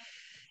 But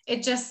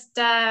it just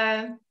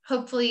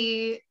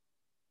hopefully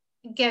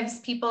gives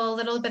people a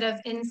little bit of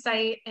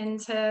insight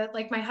into,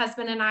 like, my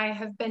husband and I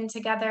have been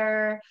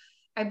together,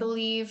 I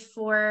believe,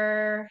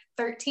 for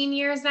 13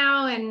 years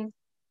now. And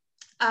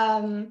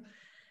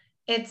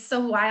it's a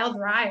wild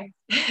ride.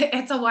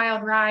 It's a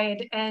wild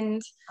ride.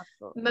 And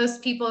Absolutely.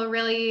 Most people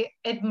really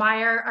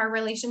admire our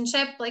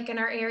relationship, like in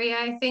our area,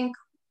 I think.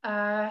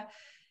 And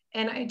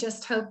I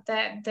just hope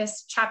that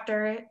this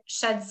chapter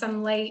sheds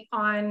some light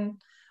on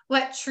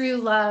what true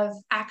love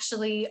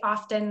actually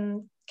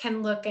often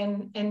can look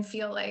and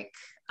feel like,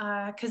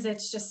 because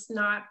it's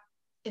not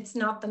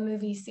the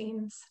movie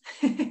scenes.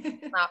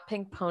 Not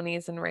pink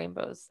ponies and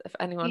rainbows, if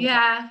anyone.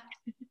 Yeah.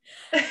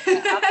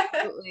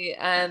 Absolutely.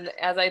 And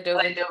as I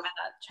dove into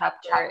that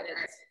chapter,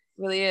 it's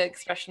really an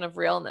expression of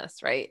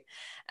realness, right?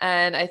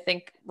 And I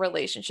think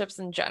relationships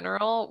in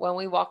general, when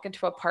we walk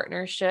into a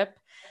partnership,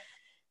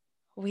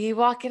 we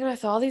walk in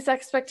with all these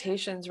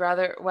expectations,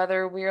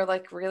 whether we're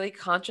like really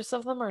conscious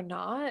of them or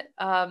not.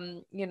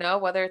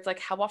 Whether it's like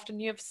how often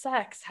you have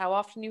sex, how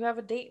often you have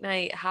a date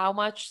night, how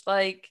much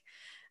like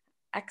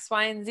X,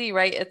 Y, and Z,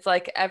 right? It's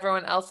like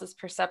everyone else's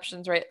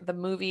perceptions, right? The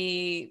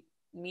movie,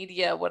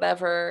 media,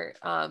 whatever,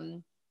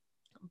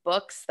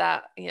 books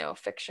that,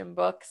 fiction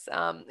books,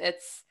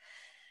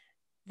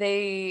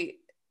 they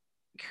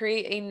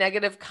create a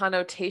negative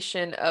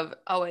connotation of,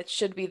 oh, it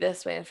should be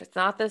this way. And if it's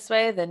not this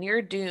way, then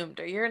you're doomed,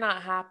 or you're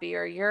not happy,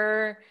 or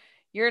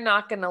you're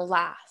not going to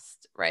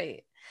last.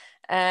 Right.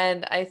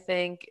 And I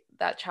think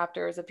that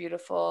chapter is a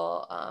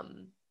beautiful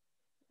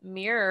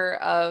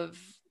mirror of,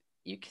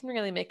 you can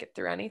really make it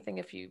through anything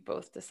if you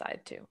both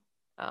decide to.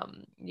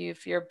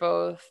 If you're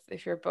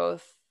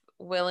both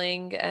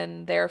willing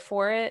and there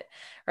for it,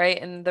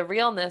 right? And the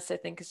realness, I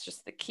think, is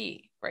just the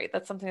key, right?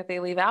 That's something that they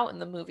leave out in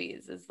the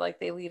movies, is like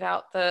they leave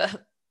out the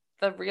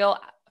real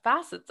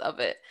facets of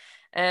it,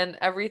 and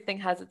everything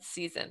has its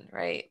season,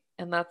 right?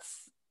 And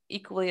that's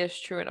equally as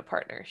true in a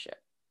partnership.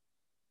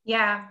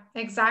 Yeah,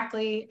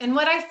 exactly. And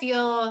what I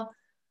feel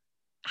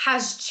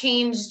has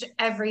changed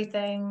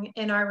everything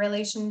in our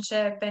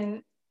relationship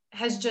and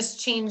has just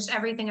changed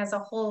everything as a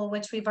whole,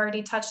 which we've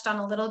already touched on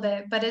a little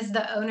bit, but is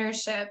the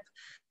ownership.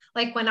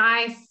 Like when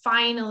I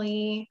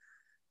finally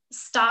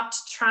stopped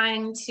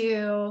trying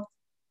to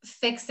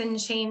fix and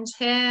change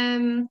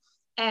him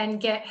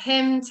and get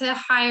him to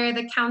hire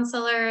the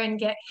counselor and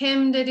get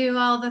him to do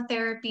all the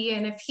therapy,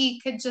 and if he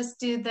could just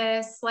do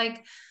this,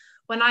 like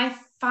when I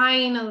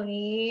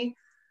finally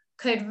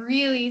could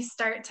really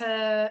start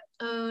to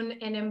own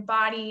and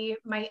embody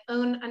my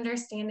own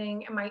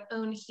understanding and my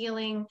own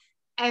healing,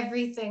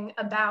 everything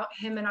about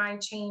him and I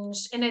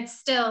changed. And it's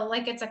still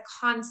like, it's a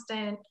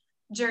constant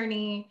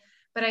journey,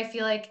 but I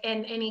feel like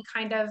in any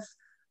kind of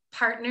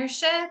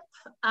partnership,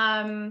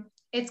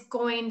 it's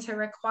going to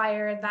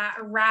require that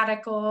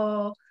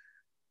radical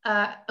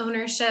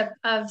ownership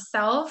of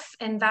self.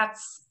 And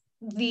that's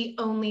the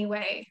only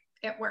way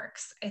it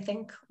works, I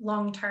think,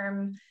 long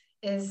term,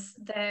 is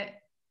that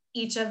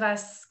each of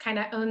us kind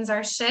of owns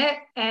our shit.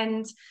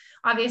 And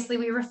obviously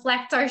we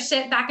reflect our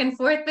shit back and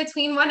forth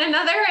between one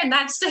another, and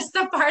that's just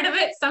a part of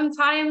it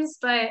sometimes.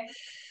 But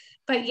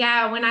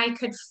yeah, when I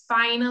could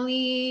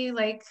finally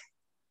like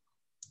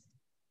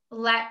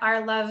let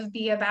our love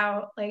be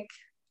about like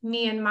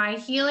me and my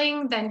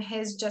healing, then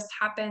his just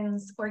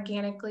happens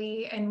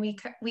organically, and we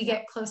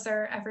get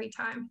closer every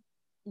time.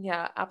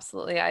 Yeah,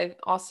 absolutely. I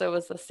also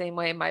was the same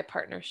way in my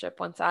partnership.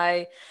 Once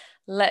I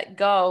let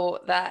go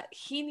that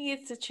he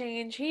needs to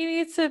change, he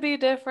needs to be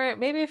different.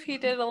 Maybe if he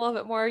did a little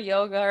bit more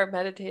yoga or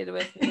meditated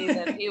with me,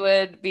 then he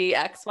would be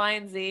X, Y,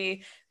 and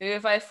Z. Maybe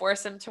if I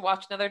force him to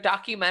watch another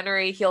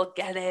documentary, he'll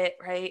get it,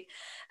 right?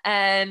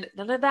 And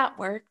none of that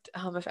worked.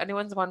 If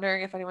anyone's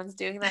wondering if anyone's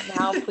doing that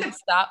now, please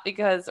stop,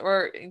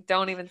 or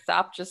don't even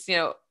stop. Just,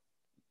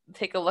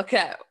 take a look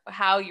at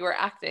how you are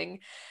acting,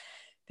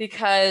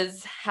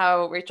 because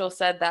how Rachel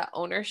said, that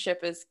ownership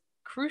is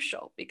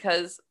crucial,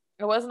 because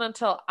it wasn't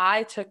until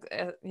I took,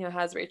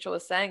 as Rachel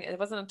was saying, it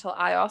wasn't until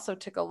I also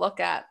took a look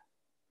at,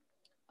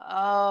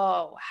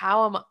 oh,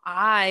 how am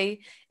I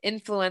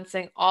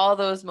influencing all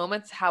those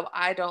moments, how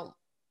I don't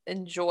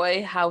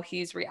enjoy how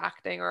he's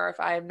reacting, or if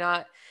I'm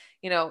not,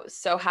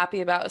 so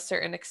happy about a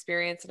certain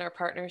experience in our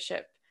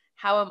partnership,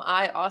 how am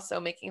I also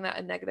making that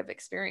a negative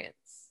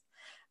experience?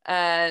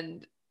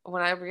 And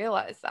when I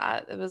realized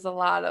that, it was a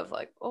lot of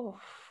like, oh,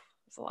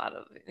 there's a lot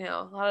of,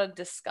 a lot of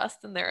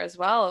disgust in there as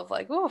well of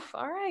like, oh,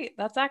 all right,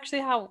 that's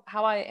actually how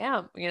I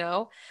am.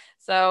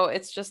 So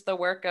it's just the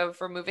work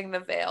of removing the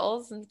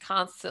veils and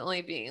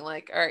constantly being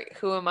like, all right,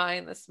 who am I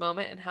in this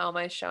moment and how am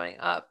I showing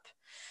up?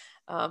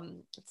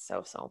 It's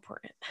so, so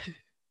important.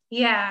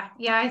 Yeah.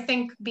 Yeah. I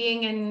think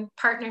being in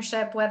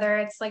partnership, whether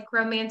it's like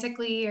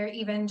romantically or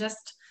even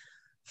just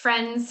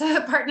friends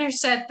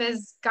partnership,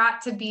 has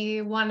got to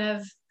be one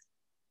of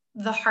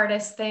the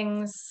hardest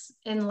things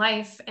in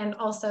life, and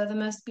also the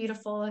most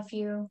beautiful if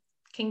you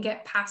can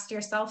get past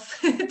yourself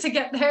to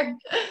get there.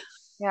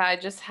 Yeah, I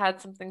just had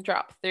something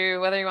drop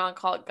through, whether you want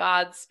to call it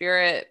God,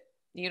 spirit,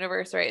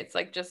 universe, right? It's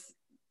like just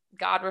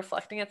God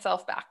reflecting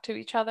itself back to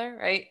each other,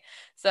 right?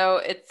 So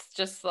it's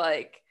just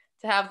like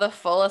to have the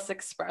fullest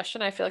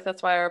expression. I feel like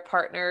that's why our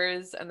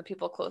partners and the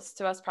people close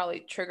to us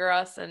probably trigger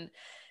us and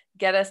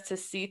get us to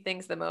see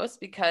things the most,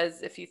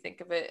 because if you think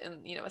of it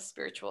in, a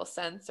spiritual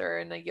sense or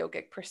in a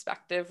yogic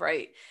perspective,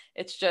 right?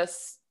 It's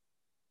just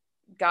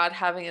God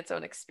having its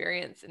own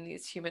experience in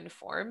these human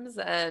forms.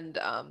 And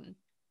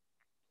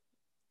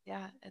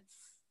yeah,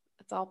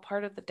 it's all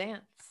part of the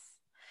dance.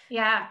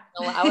 Yeah.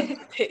 Allow it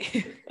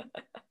to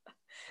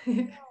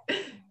be.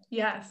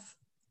 Yes.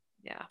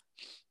 Yeah.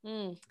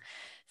 Mm.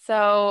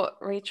 So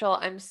Rachel,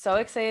 I'm so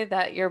excited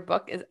that your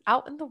book is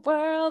out in the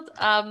world.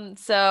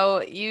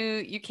 So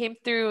you came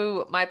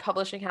through my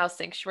publishing house,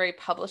 Sanctuary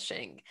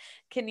Publishing.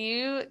 Can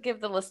you give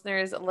the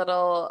listeners a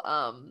little,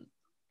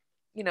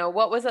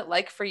 what was it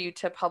like for you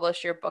to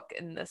publish your book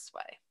in this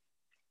way?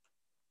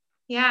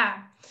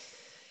 Yeah.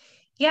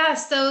 Yeah,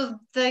 so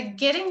the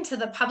getting to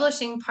the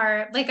publishing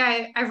part, like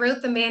I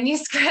wrote the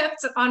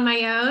manuscript on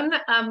my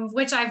own,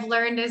 which I've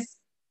learned is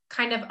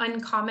kind of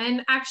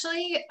uncommon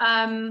actually.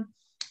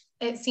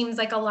 It seems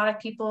like a lot of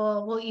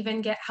people will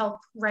even get help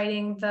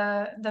writing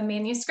the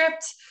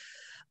manuscript,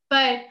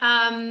 but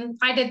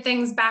I did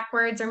things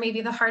backwards, or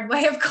maybe the hard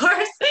way, of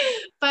course.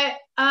 But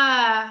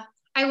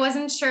I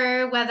wasn't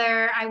sure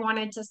whether I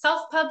wanted to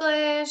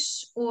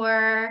self-publish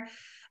or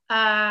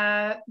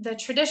the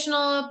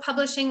traditional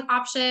publishing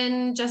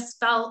option.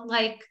 Just felt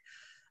like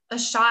a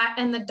shot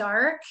in the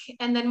dark.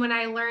 And then when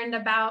I learned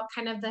about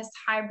kind of this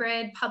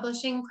hybrid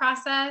publishing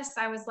process,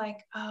 I was like,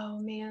 oh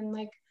man,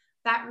 like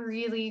that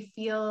really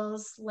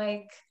feels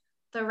like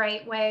the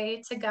right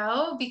way to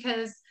go,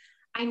 because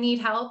I need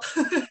help.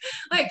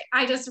 Like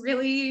I just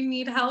really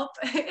need help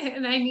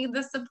and I need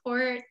the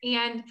support.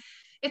 And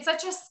it's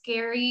such a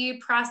scary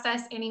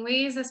process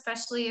anyways,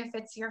 especially if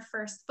it's your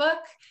first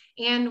book.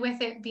 And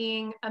with it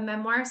being a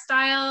memoir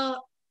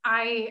style,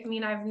 I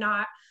mean, I've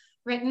not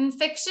written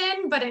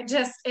fiction, but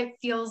it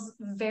feels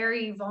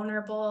very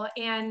vulnerable.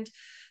 And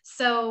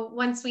so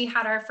once we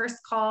had our first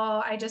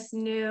call, I just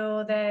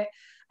knew that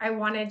I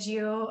wanted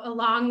you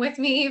along with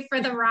me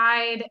for the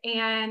ride.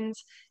 And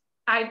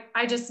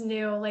I just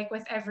knew, like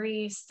with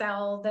every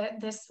cell, that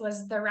this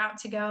was the route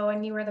to go,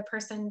 and you were the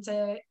person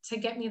to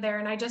get me there.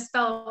 And I just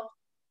felt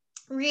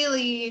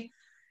really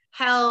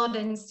held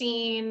and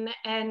seen,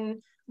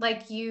 and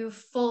like you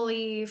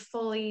fully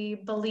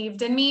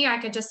believed in me. I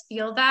could just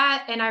feel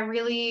that, and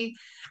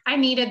I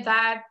needed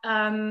that.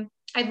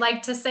 I'd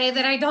like to say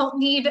that I don't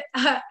need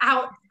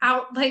out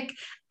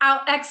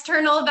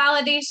external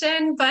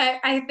validation, but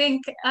I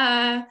think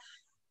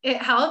it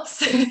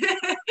helps.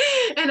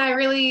 And I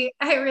really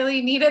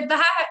needed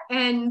that.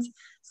 And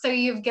so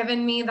you've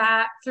given me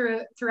that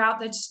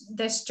throughout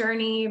this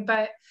journey.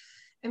 But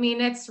I mean,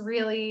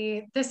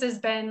 this has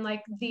been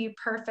like the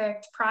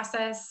perfect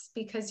process,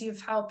 because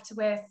you've helped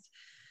with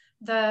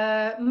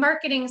the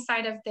marketing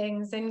side of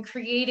things and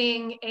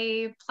creating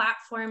a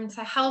platform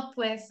to help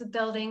with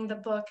building the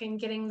book and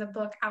getting the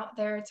book out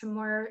there to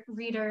more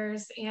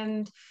readers.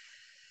 And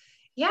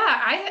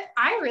yeah,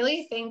 I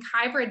really think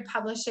hybrid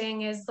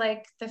publishing is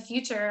like the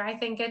future. I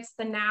think it's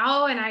the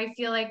now, and I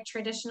feel like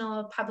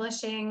traditional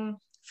publishing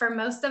for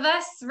most of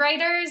us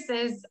writers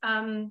is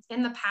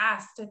in the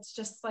past. It's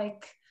just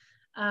like,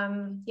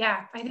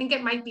 yeah, I think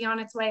it might be on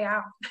its way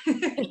out.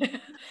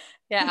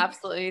 Yeah,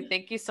 absolutely.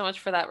 Thank you so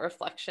much for that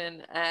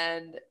reflection.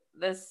 And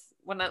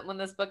when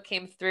this book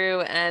came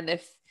through, and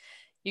if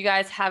you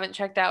guys haven't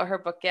checked out her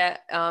book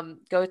yet,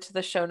 go to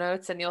the show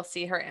notes and you'll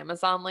see her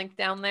Amazon link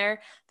down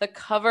there. The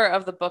cover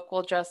of the book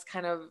will just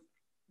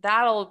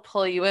that'll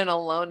pull you in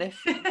alone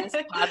if this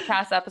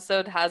podcast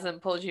episode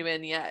hasn't pulled you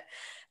in yet.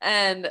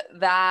 And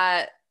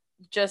that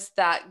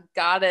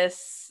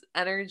goddess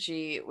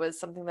energy was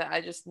something that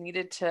I just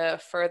needed to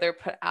further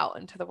put out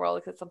into the world,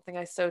 because it's something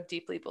I so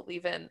deeply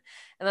believe in. And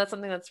that's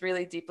something that's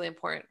really deeply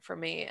important for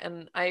me.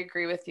 And I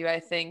agree with you.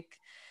 I think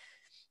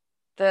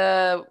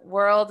the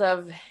world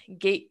of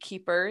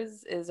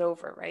gatekeepers is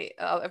over, right?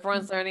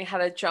 Everyone's learning how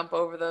to jump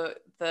over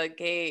the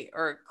gate,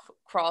 or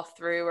crawl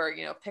through or,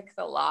 pick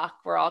the lock.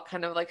 We're all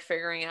kind of like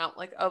figuring out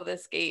like, oh,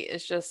 this gate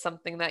is just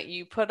something that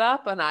you put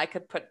up and I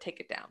could take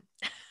it down.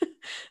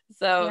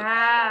 So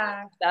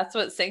Yeah. that's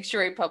what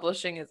Sanctuary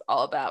Publishing is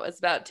all about. It's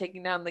about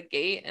taking down the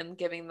gate and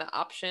giving the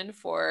option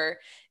for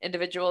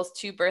individuals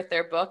to birth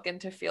their book and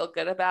to feel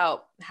good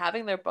about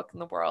having their book in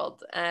the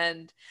world.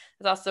 And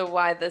it's also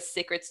why the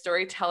Sacred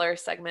Storyteller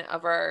segment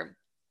of our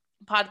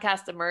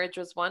podcast emerged,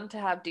 was one, to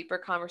have deeper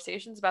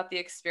conversations about the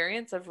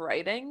experience of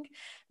writing,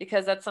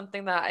 because that's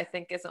something that I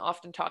think isn't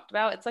often talked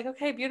about. It's like,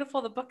 okay,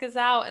 beautiful, the book is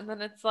out. And then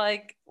it's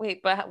like,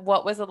 wait, but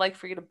what was it like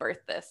for you to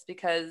birth this?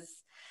 Because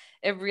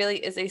it really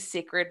is a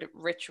sacred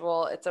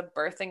ritual. It's a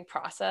birthing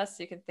process.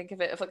 You can think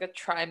of it as like a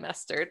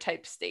trimester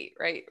type state,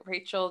 right?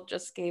 Rachel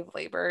just gave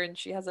labor and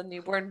she has a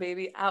newborn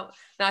baby out.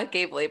 Not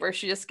gave labor,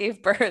 she just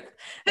gave birth.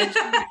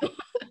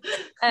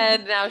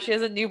 And now she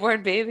has a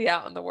newborn baby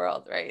out in the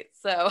world, right?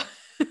 So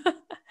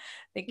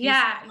thank you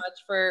so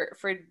much for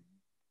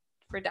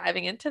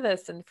diving into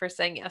this and for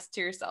saying yes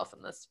to yourself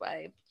in this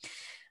way.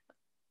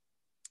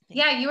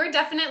 Yeah, you are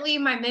definitely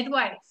my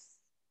midwife.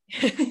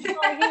 Oh,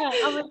 yeah.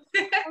 I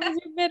was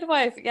your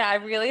midwife. Yeah, I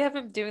really have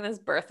been doing this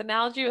birth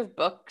analogy with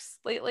books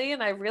lately,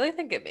 and I really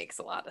think it makes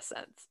a lot of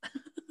sense.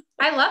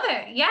 I love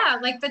it. Yeah,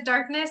 like the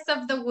darkness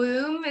of the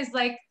womb is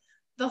like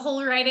the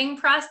whole writing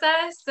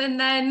process, and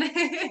then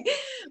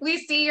we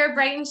see your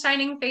bright and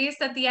shining face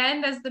at the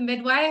end as the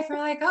midwife. We're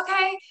like,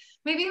 okay,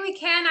 maybe we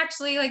can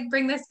actually like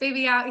bring this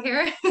baby out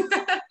here.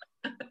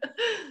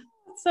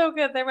 So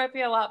good. There might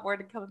be a lot more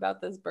to come about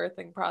this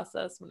birthing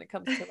process when it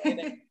comes to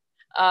writing.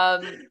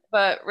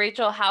 But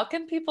Rachel, how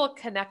can people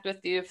connect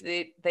with you if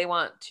they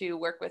want to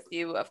work with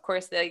you? Of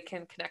course, they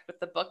can connect with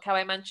the book, how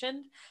I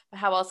mentioned, but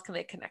how else can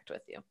they connect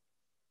with you?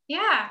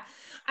 Yeah,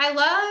 I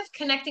love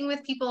connecting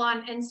with people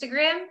on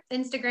Instagram.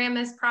 Instagram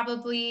is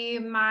probably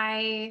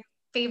my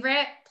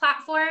favorite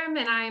platform,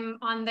 and I'm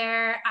on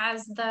there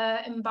as the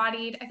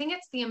embodied, I think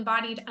it's the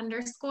embodied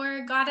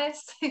underscore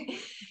goddess.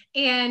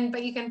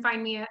 But you can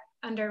find me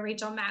under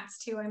Rachel Matz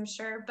too, I'm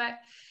sure. But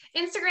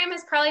Instagram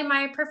is probably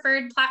my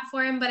preferred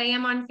platform, but I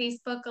am on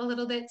Facebook a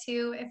little bit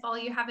too, if all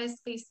you have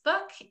is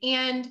Facebook.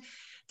 And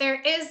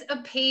there is a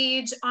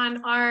page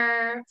on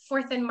our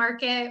Fourth and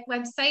Market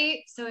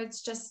website. So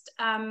it's just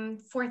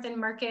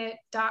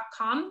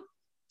fourthandmarket.com.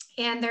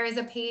 And there is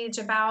a page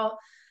about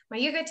my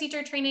yoga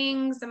teacher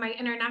trainings and my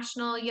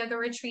international yoga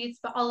retreats,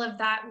 but all of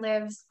that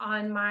lives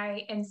on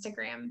my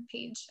Instagram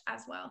page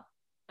as well.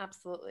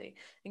 Absolutely.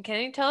 And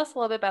can you tell us a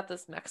little bit about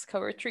this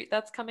Mexico retreat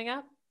that's coming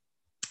up?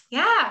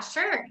 Yeah,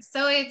 sure.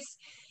 So it's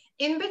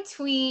in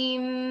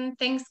between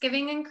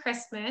Thanksgiving and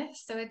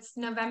Christmas. So it's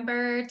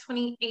November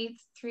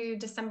 28th through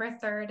December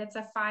 3rd. It's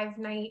a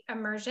 5-night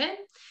immersion.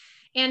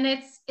 And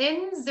it's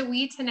in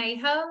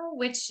Zihuatanejo,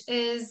 which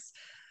is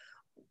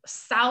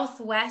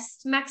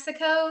southwest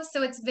Mexico.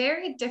 So it's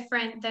very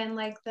different than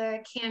like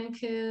the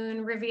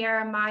Cancun,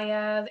 Riviera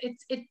Maya.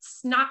 It's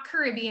not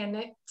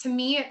Caribbean. To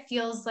me, it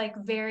feels like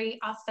very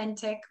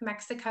authentic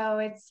Mexico.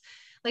 It's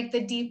like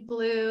the deep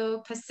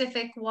blue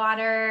Pacific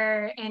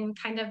water and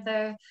kind of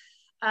the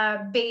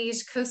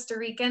beige Costa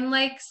Rican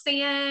like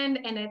sand,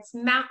 and it's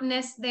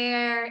mountainous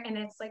there, and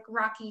it's like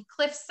rocky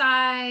cliff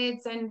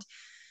sides, and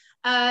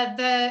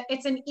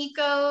it's an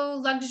eco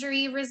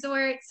luxury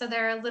resort. So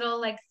there are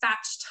little like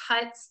thatched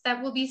huts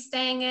that we'll be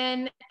staying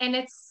in, and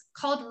it's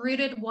called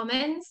Rooted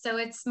Woman. So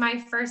it's my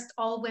first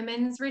all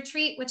women's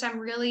retreat, which I'm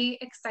really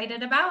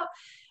excited about.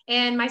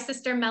 And my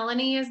sister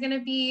Melanie is going to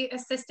be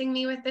assisting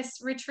me with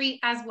this retreat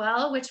as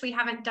well, which we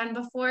haven't done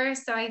before.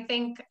 So I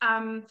think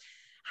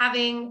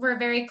we're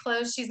very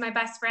close. She's my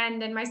best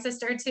friend and my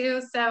sister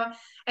too. So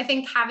I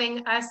think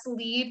having us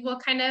lead will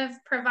kind of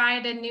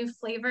provide a new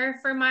flavor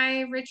for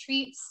my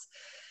retreats.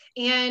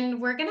 And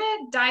we're going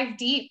to dive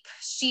deep.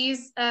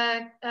 She's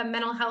a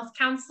mental health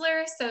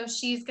counselor. So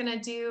she's going to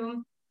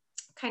do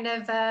kind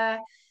of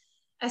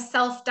a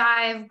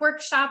self-dive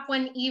workshop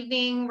one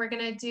evening. We're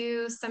going to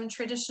do some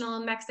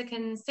traditional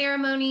Mexican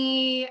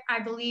ceremony.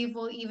 I believe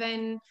we'll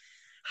even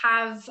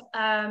have,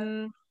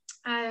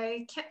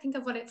 I can't think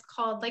of what it's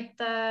called, like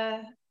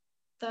the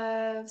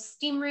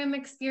steam room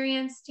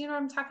experience. Do you know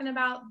what I'm talking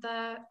about?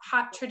 The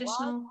hot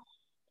traditional?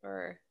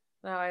 Or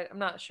no, I'm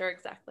not sure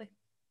exactly.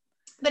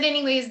 But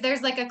anyways,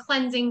 there's like a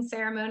cleansing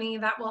ceremony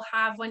that we'll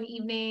have one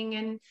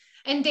evening,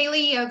 and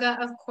daily yoga,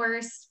 of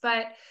course.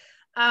 But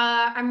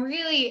I'm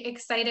really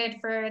excited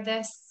for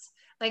this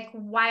like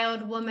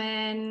wild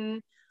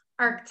woman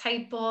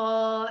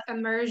archetypal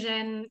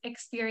immersion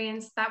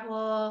experience that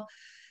will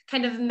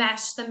kind of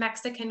mesh the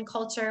Mexican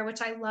culture,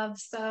 which I love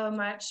so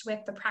much,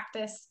 with the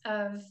practice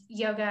of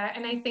yoga.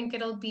 And I think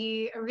it'll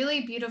be a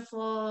really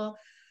beautiful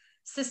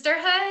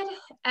sisterhood.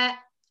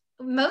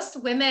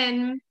 Most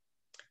women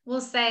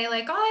will say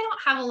like, oh, I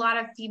don't have a lot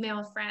of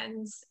female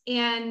friends.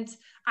 And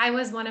I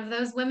was one of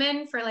those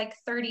women for like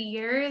 30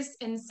 years.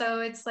 And so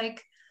it's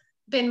like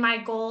been my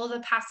goal the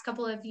past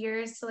couple of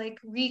years to like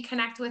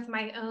reconnect with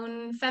my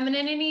own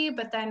femininity,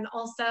 but then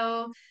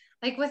also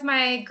like with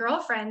my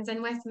girlfriends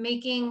and with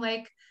making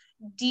like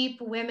deep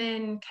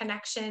women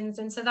connections.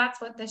 And so that's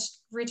what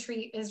this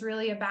retreat is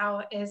really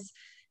about, is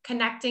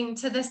connecting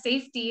to the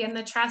safety and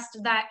the trust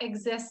that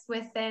exists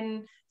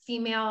within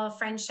female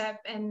friendship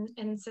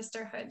and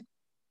sisterhood.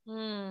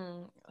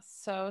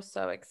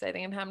 So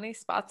exciting. And how many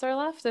spots are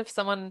left if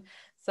someone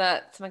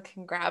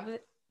can grab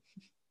it?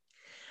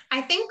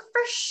 I think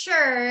for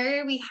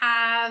sure we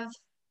have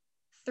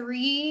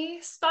 3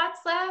 spots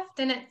left,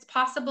 and it's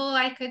possible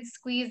I could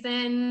squeeze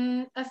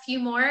in a few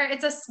more.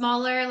 It's a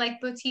smaller,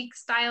 like, boutique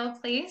style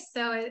place,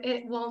 so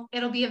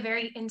it'll be a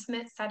very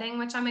intimate setting,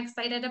 which I'm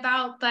excited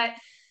about, but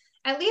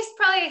at least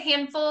probably a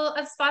handful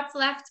of spots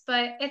left,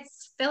 but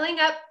it's filling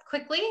up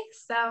quickly.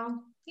 So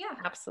yeah.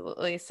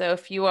 Absolutely. So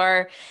if you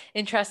are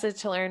interested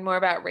to learn more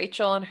about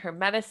Rachel and her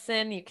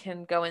medicine, you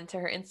can go into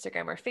her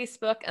Instagram or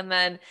Facebook. And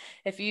then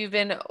if you've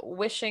been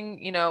wishing,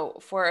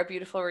 for a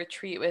beautiful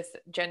retreat with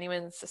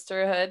genuine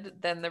sisterhood,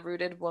 then the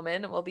Rooted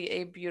Woman will be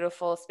a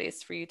beautiful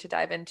space for you to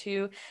dive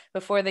into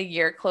before the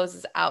year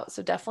closes out.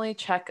 So definitely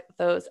check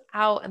those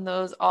out. And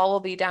those all will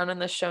be down in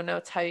the show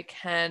notes, how you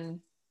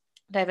can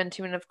dive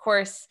into. And of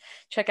course,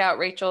 check out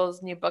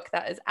Rachel's new book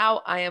that is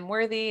out, I Am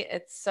Worthy.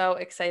 It's so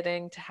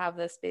exciting to have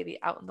this baby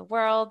out in the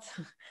world.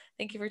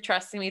 Thank you for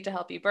trusting me to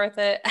help you birth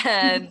it.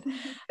 And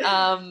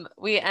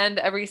we end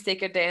every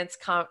sacred dance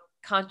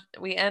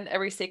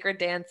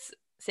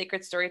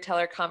sacred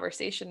storyteller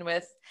conversation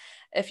with,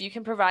 if you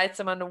can provide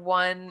someone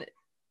one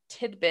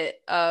tidbit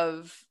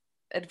of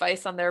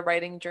advice on their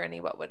writing journey,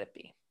 what would it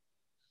be?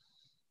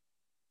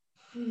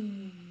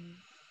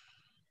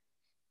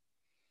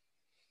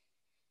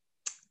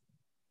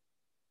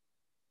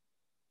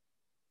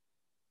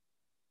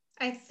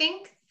 I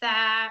think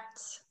that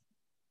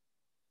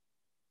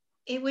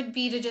it would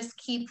be to just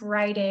keep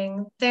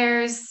writing.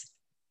 There's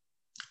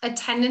a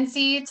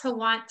tendency to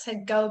want to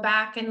go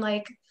back and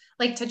like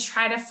to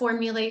try to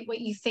formulate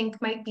what you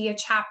think might be a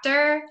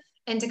chapter,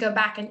 and to go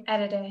back and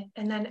edit it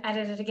and then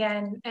edit it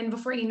again. And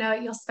before you know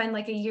it, you'll spend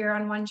like a year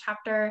on one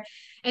chapter,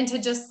 and to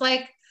just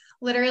like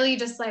literally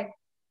just like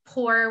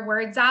pour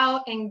words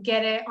out and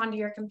get it onto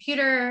your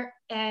computer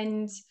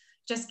and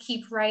just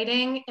keep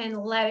writing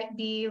and let it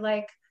be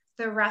like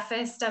the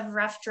roughest of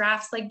rough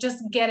drafts, like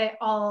just get it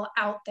all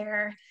out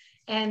there.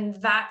 And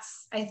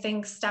that's, I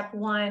think, step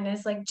 1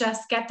 is like,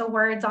 just get the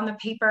words on the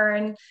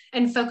paper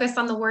and focus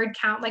on the word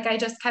count. Like I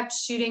just kept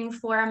shooting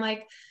for, I'm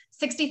like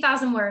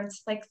 60,000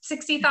 words, like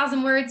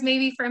 60,000 words,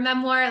 maybe for a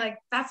memoir. Like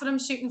that's what I'm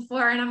shooting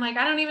for. And I'm like,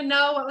 I don't even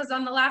know what was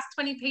on the last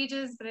 20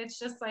 pages, but it's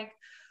just like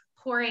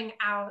pouring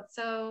out.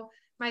 So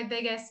my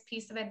biggest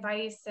piece of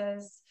advice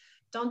is,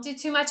 don't do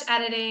too much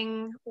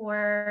editing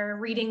or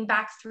reading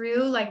back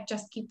through, like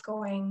just keep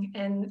going,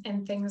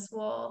 and things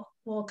will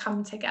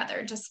come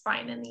together just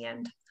fine in the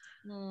end.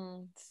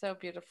 So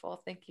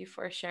beautiful. Thank you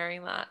for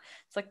sharing that.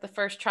 It's like the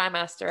first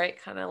trimester, right?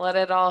 Kind of let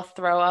it all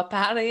throw up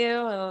out of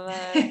you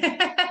and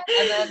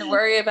then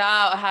worry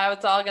about how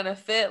it's all going to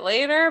fit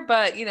later.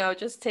 But,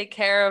 just take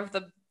care of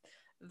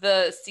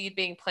the seed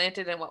being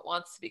planted and what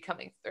wants to be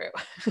coming through.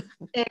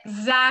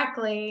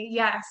 Exactly.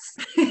 Yes.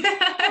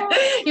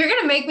 You're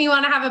going to make me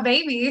want to have a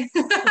baby.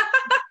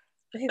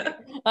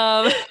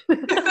 I'm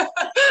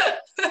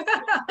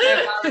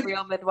not a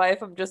real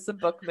midwife. I'm just a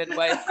book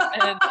midwife.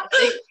 And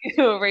thank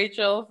you,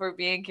 Rachel, for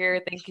being here.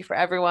 Thank you for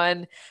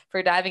everyone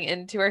for diving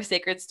into our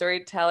sacred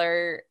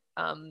storyteller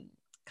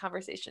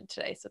conversation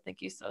today. So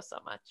thank you so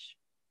much.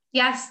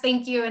 Yes.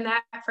 Thank you,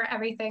 Annette, for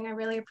everything. I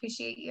really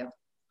appreciate you.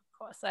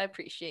 Of course. I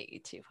appreciate you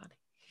too, honey.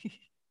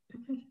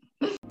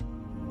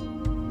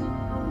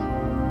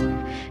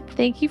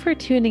 Thank you for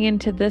tuning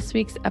into this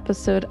week's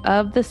episode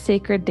of The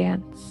Sacred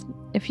Dance.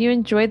 If you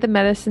enjoyed the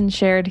medicine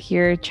shared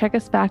here, check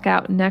us back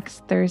out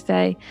next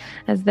Thursday,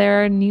 as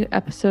there are new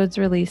episodes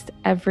released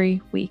every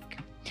week.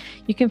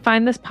 You can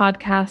find this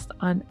podcast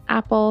on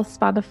Apple,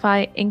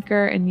 Spotify,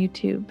 Anchor, and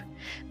YouTube.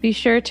 Be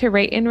sure to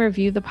rate and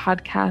review the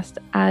podcast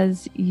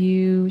as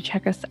you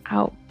check us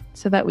out,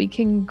 so that we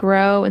can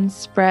grow and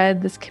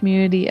spread this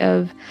community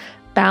of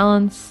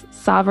balance,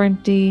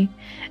 sovereignty,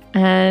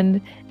 and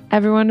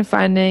everyone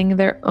finding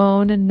their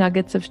own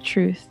nuggets of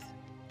truth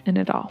in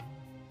it all.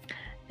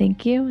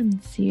 Thank you,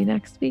 and see you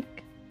next week.